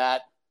believe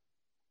that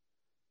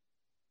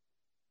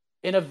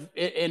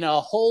in a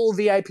whole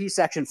VIP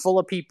section full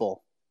of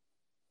people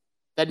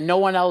that no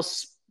one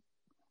else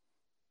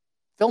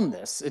film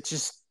this. It's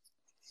just,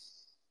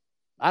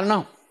 I don't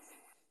know.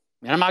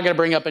 And I'm not going to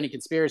bring up any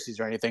conspiracies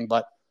or anything,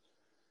 but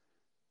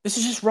this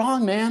is just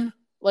wrong, man.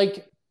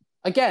 Like,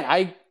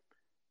 again,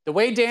 the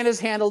way Dana's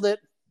handled it,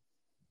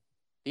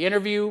 the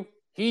interview,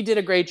 he did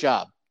a great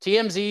job.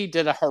 TMZ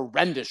did a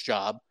horrendous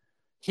job.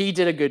 He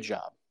did a good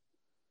job.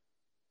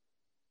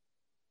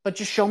 But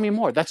just show me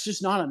more. That's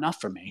just not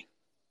enough for me.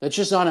 That's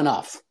just not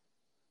enough.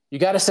 You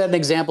got to set an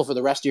example for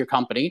the rest of your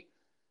company.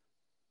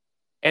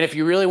 And if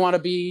you really want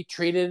to be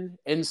treated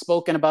and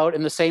spoken about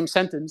in the same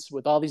sentence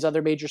with all these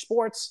other major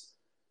sports,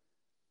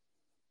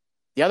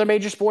 the other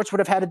major sports would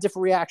have had a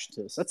different reaction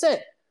to this. That's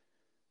it.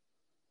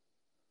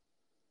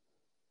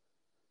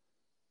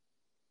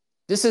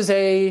 This is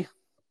a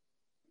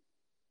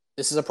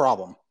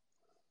problem.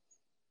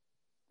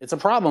 It's a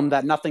problem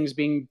that nothing's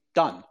being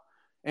done.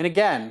 And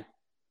again,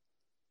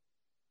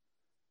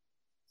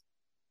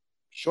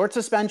 short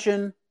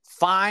suspension,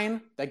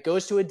 fine, that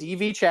goes to a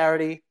DV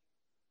charity.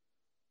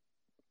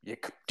 You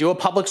do a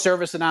public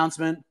service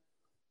announcement,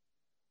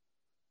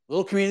 a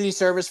little community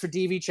service for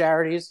DV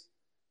charities.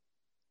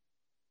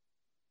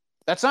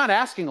 That's not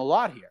asking a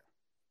lot here.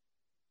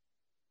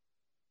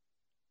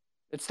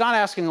 It's not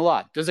asking a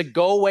lot. Does it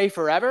go away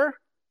forever?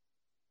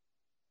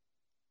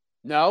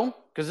 No,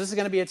 because this is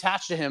going to be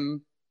attached to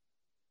him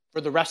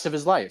for the rest of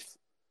his life.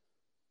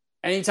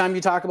 Anytime you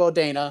talk about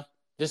Dana,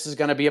 this is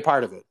going to be a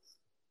part of it.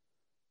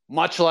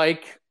 Much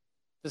like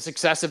the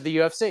success of the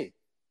UFC.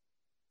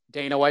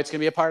 Dana White's going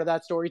to be a part of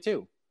that story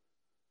too.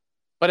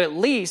 But at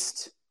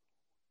least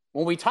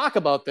when we talk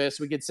about this,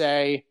 we could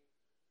say,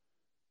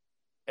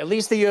 at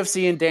least the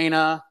UFC and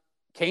Dana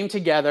came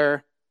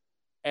together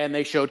and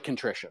they showed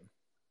contrition.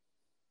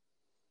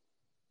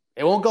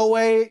 It won't go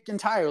away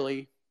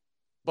entirely,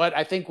 but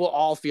I think we'll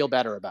all feel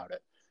better about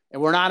it.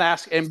 And we're not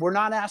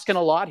asking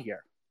a lot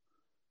here.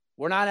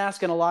 We're not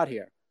asking a lot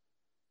here.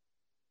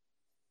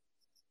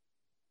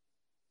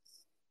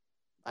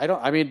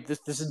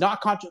 This is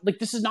not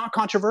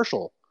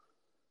controversial.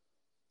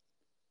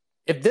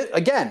 If this,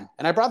 again,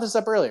 and I brought this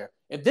up earlier,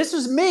 if this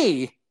is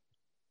me,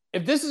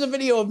 if this is a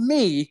video of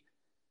me,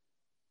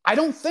 I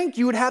don't think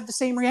you would have the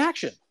same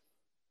reaction.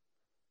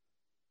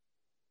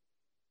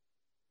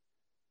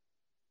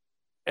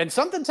 And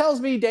something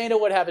tells me Dana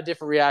would have a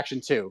different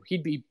reaction too.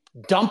 He'd be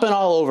dumping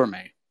all over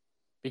me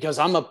because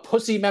I'm a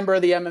pussy member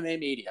of the MMA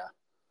media.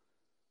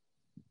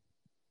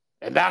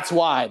 And that's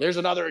why. There's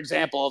another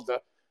example of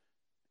the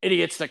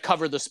idiots that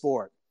cover the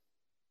sport.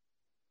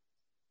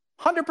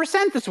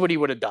 100% that's what he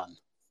would have done.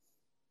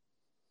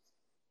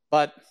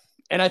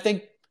 And I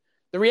think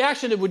the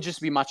reaction would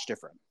just be much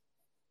different.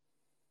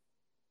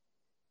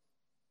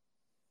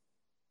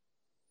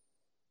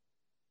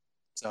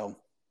 So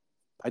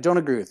I don't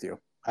agree with you.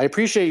 I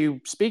appreciate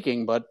you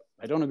speaking, but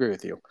I don't agree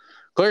with you.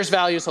 Clearest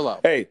values, hello.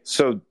 Hey,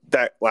 so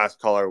that last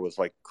caller was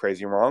like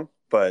crazy wrong,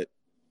 but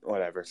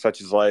whatever.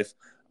 Such is life.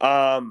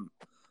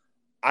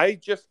 I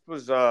just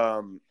was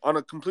on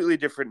a completely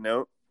different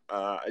note.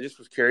 I just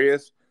was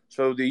curious.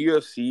 So the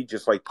UFC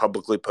just like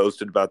publicly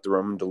posted about the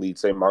Roman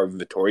Dolidze Marvin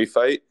Vettori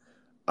fight.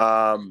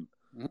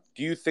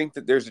 Do you think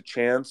that there's a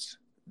chance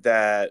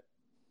that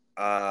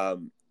they're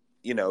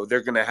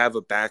going to have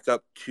a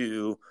backup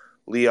to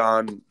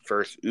Leon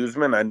versus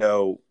Usman? I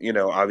know,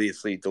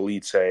 obviously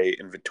Dolidze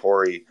and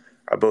Vettori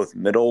are both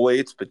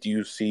middleweights, but do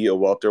you see a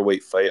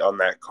welterweight fight on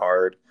that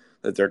card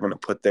that they're going to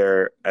put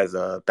there as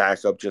a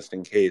backup just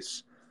in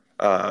case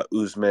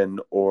Usman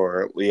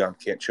or Leon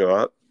can't show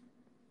up?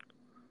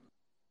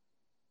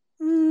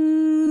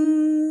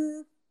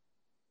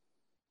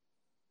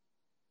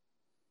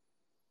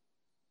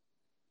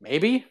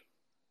 Maybe.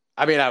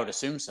 I mean, I would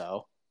assume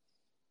so.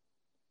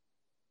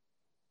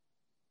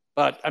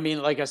 But, I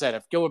mean, like I said,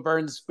 if Gilbert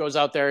Burns goes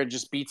out there and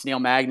just beats Neil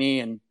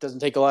Magny and doesn't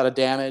take a lot of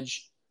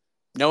damage,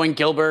 knowing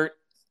Gilbert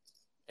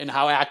and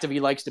how active he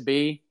likes to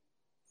be,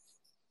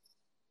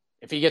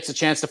 if he gets a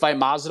chance to fight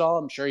Masvidal,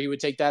 I'm sure he would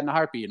take that in a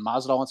heartbeat. And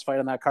Masvidal wants to fight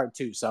on that card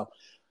too. So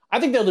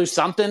I think they'll do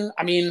something.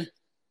 I mean,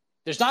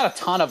 there's not a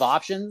ton of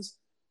options.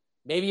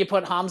 Maybe you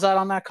put Khamzat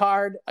on that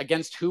card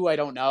against who, I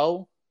don't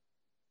know.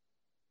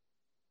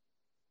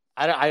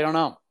 I don't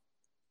know.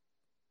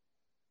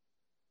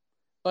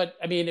 But,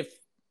 I mean, if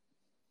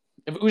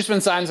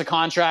Usman signs a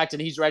contract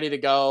and he's ready to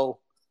go,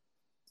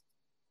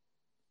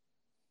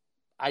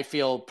 I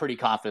feel pretty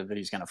confident that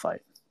he's going to fight.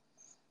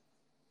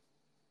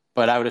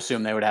 But I would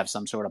assume they would have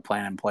some sort of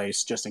plan in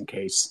place just in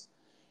case.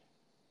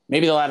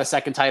 Maybe they'll add a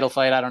second title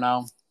fight. I don't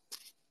know.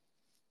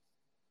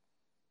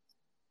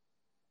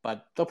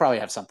 But they'll probably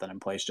have something in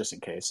place just in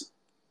case.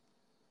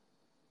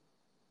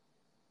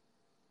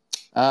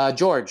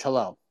 George,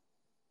 hello.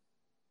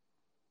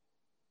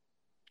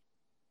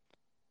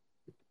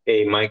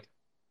 Hey, Mike.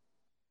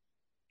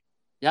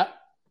 Yep.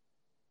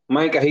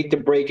 Mike, I hate to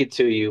break it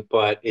to you,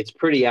 but it's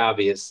pretty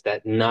obvious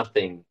that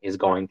nothing is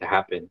going to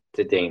happen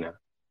to Dana.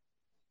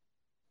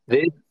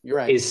 This You're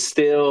right. is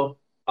still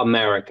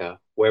America,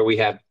 where we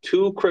have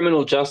two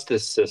criminal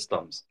justice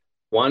systems,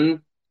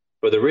 one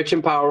for the rich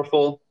and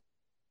powerful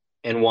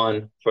and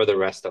one for the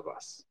rest of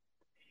us.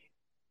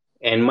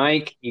 And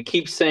Mike, you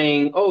keep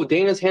saying, "Oh,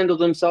 Dana's handled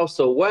himself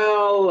so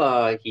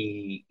well.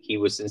 He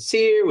was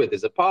sincere with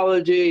his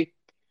apology."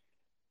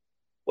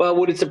 Well,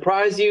 would it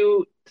surprise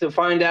you to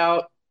find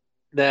out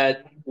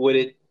that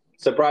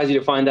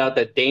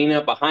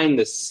Dana behind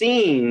the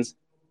scenes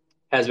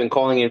has been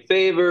calling in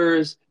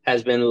favors,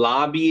 has been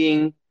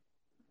lobbying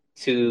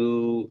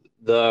to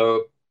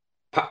the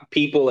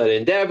people at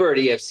Endeavor, at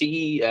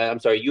UFC,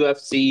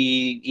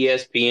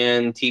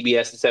 ESPN,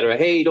 TBS, etc.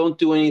 Hey, don't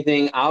do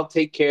anything. I'll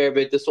take care of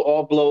it. This will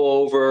all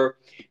blow over.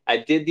 I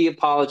did the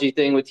apology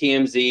thing with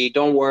TMZ.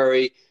 Don't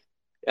worry.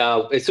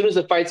 As soon as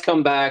the fights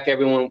come back,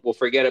 everyone will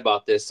forget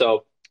about this.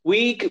 So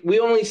we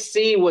only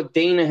see what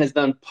Dana has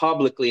done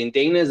publicly, and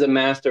Dana is a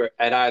master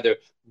at either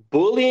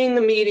bullying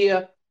the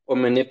media or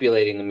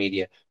manipulating the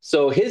media.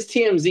 So his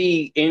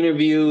TMZ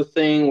interview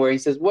thing where he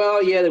says,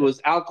 well, yeah, there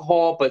was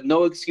alcohol, but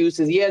no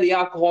excuses. Yeah, the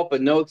alcohol,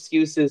 but no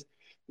excuses.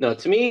 No,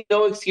 to me,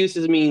 no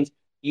excuses means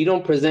you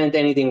don't present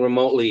anything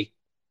remotely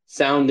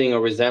sounding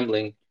or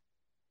resembling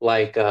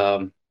like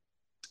an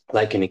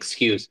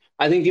excuse.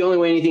 I think the only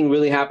way anything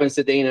really happens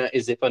to Dana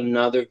is if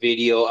another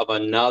video of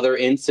another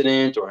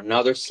incident or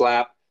another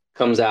slap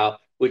comes out,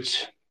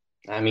 which,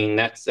 I mean,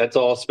 that's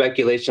all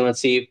speculation.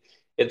 Let's see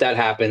if that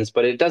happens.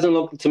 But it doesn't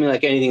look to me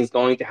like anything's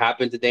going to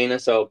happen to Dana.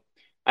 So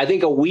I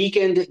think a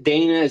weakened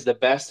Dana is the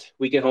best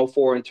we can hope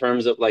for in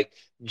terms of like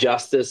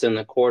justice in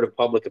the court of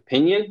public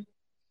opinion.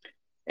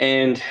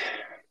 And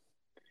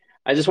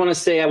I just want to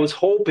say I was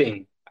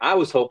hoping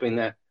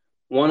that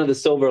one of the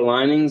silver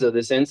linings of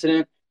this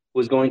incident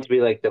was going to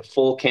be like the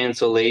full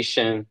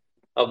cancellation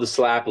of the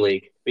slap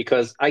league,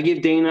 because I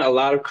give Dana a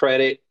lot of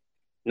credit,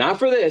 not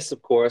for this,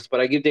 of course, but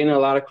I give Dana a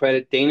lot of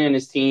credit. Dana and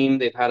his team,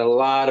 they've had a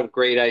lot of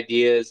great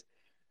ideas.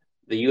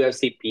 The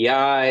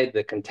UFCPI,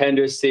 the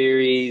Contender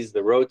Series,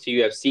 the Road to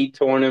UFC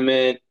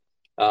tournament,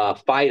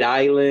 Fight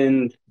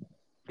Island,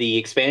 the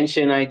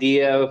expansion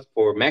idea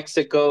for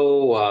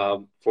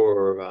Mexico,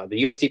 for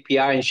the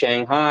UFCPI in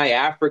Shanghai,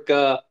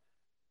 Africa.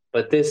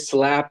 But this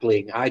slap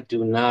league, I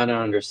do not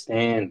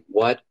understand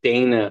what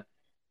Dana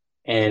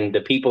and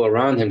the people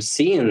around him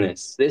see in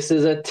this. This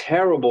is a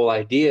terrible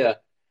idea.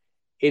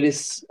 It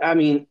is, I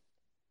mean,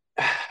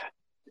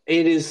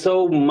 it is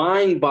so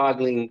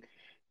mind-boggling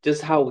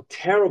just how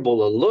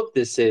terrible a look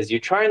this is. You're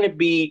trying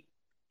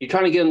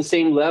to get on the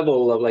same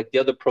level of like the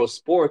other pro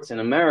sports in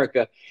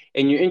America,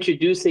 and you're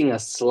introducing a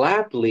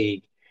slap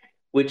league,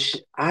 which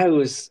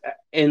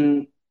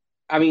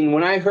I mean,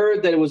 when I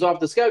heard that it was off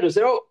the schedule, I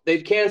said, oh,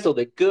 they've canceled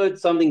it. Good,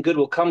 something good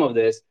will come of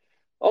this.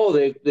 Oh,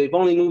 they've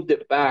only moved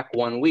it back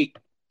 1 week,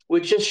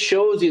 which just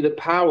shows you the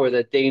power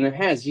that Dana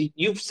has.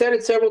 You've said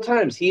it several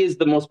times. He is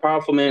the most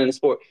powerful man in the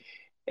sport.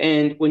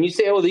 And when you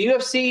say, oh, the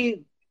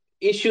UFC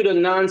issued a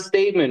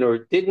non-statement or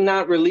did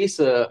not release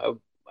a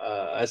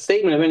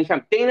statement of any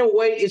kind, Dana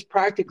White is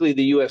practically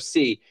the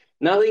UFC.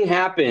 Nothing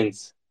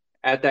happens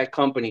at that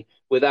company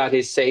without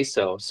his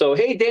say-so. So,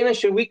 hey, Dana,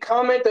 should we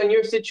comment on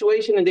your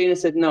situation? And Dana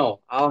said,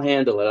 no, I'll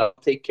handle it. I'll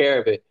take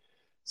care of it.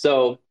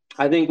 So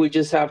I think we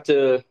just have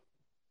to,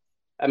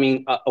 I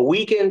mean, a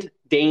weakened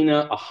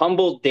Dana, a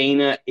humble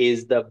Dana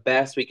is the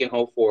best we can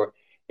hope for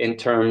in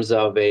terms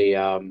of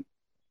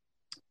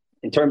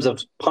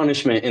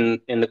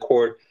punishment in the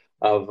court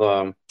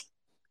of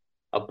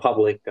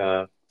public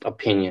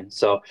opinion.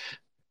 So,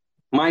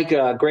 Mike,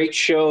 great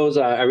shows.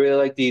 I really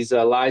like these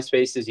live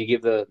spaces. You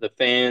give the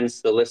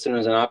fans, the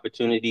listeners, an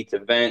opportunity to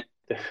vent,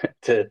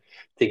 to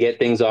get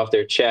things off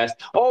their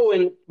chest. Oh,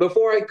 and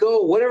before I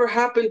go, whatever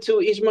happened to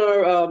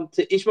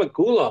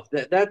Ismagulov?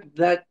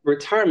 That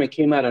retirement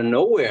came out of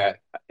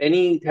nowhere.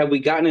 Have we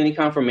gotten any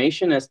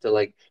confirmation as to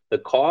like the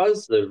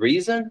cause, the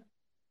reason?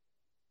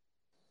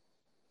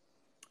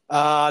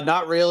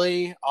 Not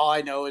really. All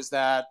I know is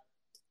that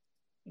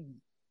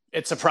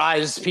it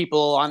surprised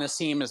people on his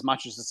team as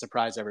much as it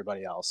surprised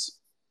everybody else.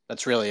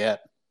 That's really it.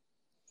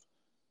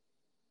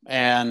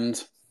 And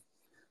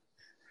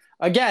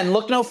again,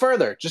 look no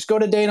further. Just go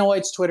to Dana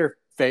White's Twitter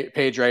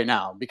page right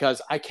now,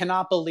 because I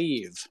cannot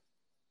believe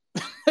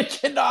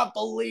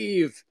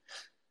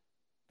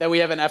that we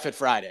have an F it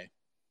Friday.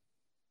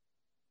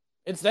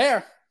 It's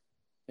there.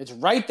 It's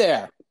right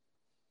there.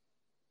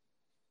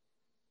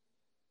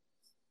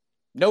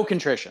 No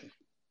contrition.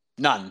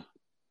 None.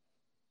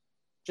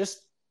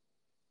 Just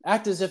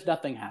act as if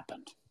nothing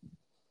happened.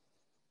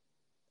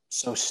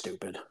 So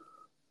stupid.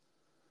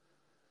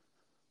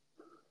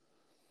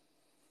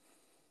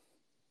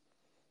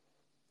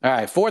 All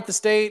right, Fourth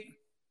Estate,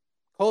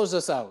 close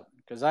us out,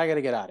 because I got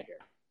to get out of here.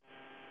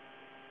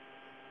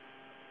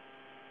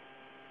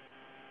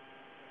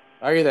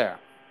 Are you there?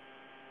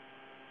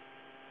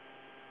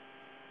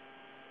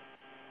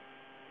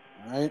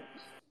 All right.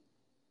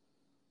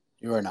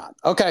 You are not.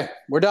 Okay,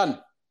 we're done.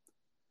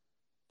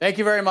 Thank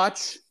you very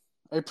much.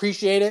 I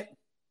appreciate it.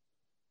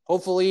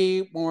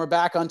 Hopefully, when we're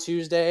back on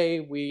Tuesday,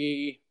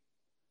 we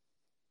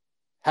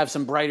have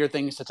some brighter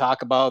things to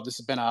talk about. This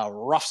has been a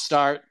rough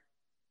start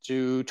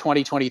to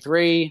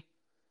 2023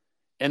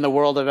 in the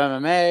world of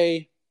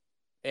MMA.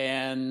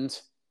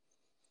 And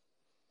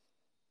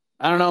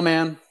I don't know,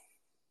 man.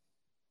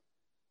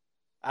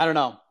 I don't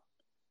know.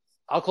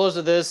 I'll close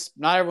with this.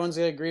 Not everyone's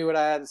going to agree with what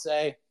I had to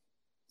say.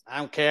 I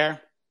don't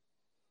care.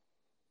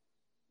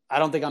 I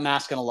don't think I'm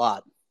asking a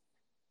lot.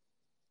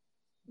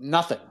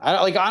 Nothing.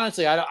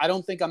 Honestly, I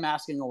don't think I'm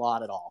asking a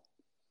lot at all.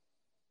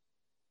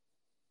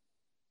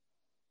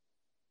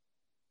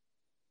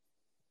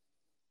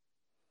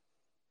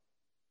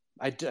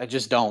 I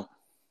just don't.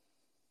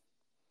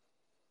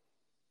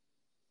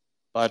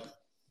 But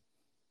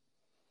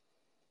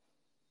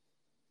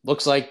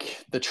looks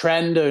like the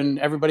trend and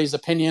everybody's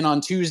opinion on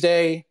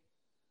Tuesday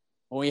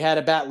when we had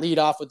a bat lead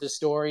off with this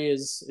story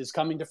is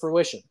coming to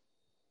fruition.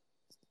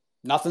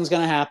 Nothing's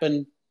going to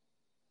happen.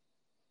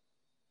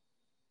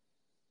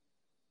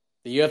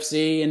 The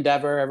UFC,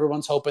 Endeavor,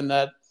 everyone's hoping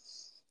that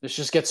this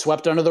just gets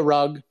swept under the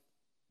rug.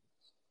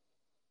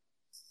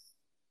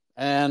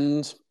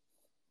 And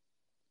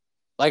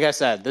like I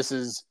said, this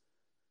is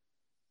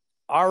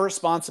our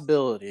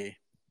responsibility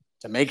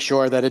to make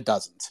sure that it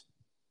doesn't.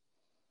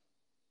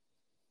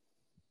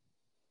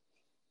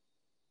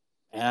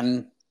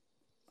 And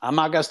I'm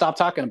not going to stop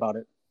talking about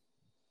it.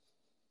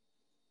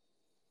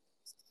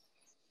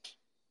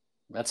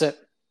 That's it.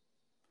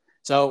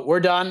 So we're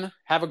done.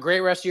 Have a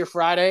great rest of your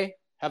Friday.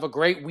 Have a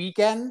great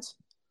weekend.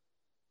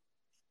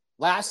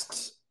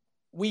 Last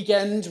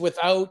weekend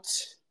without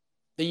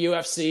the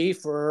UFC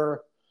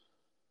for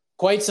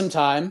quite some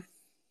time.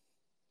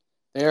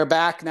 They are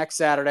back next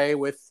Saturday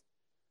with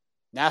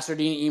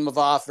Nasruddin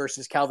Imavov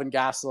versus Kelvin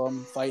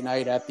Gastelum fight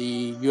night at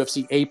the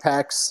UFC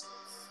Apex.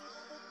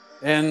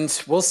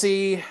 And we'll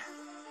see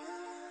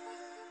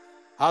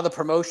how the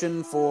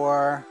promotion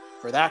for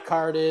that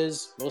card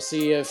is. We'll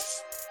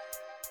just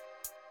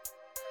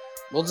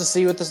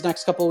see what this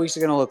next couple of weeks are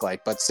going to look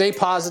like. But stay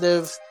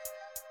positive,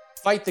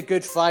 fight the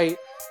good fight,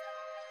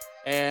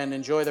 and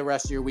enjoy the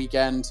rest of your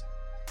weekend.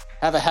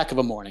 Have a heck of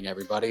a morning,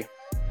 everybody.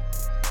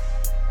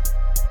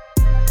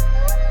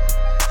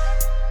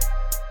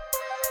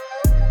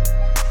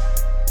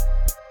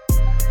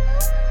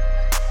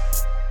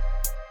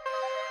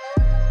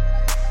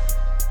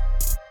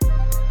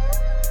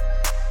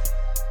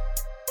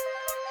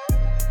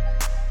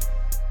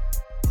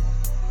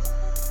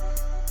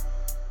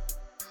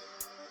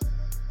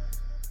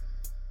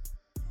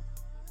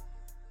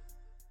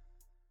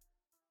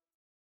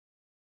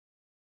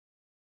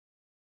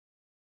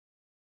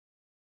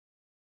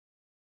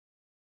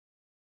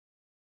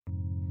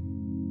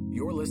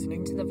 You're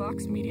listening to the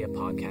Vox Media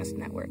Podcast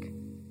Network.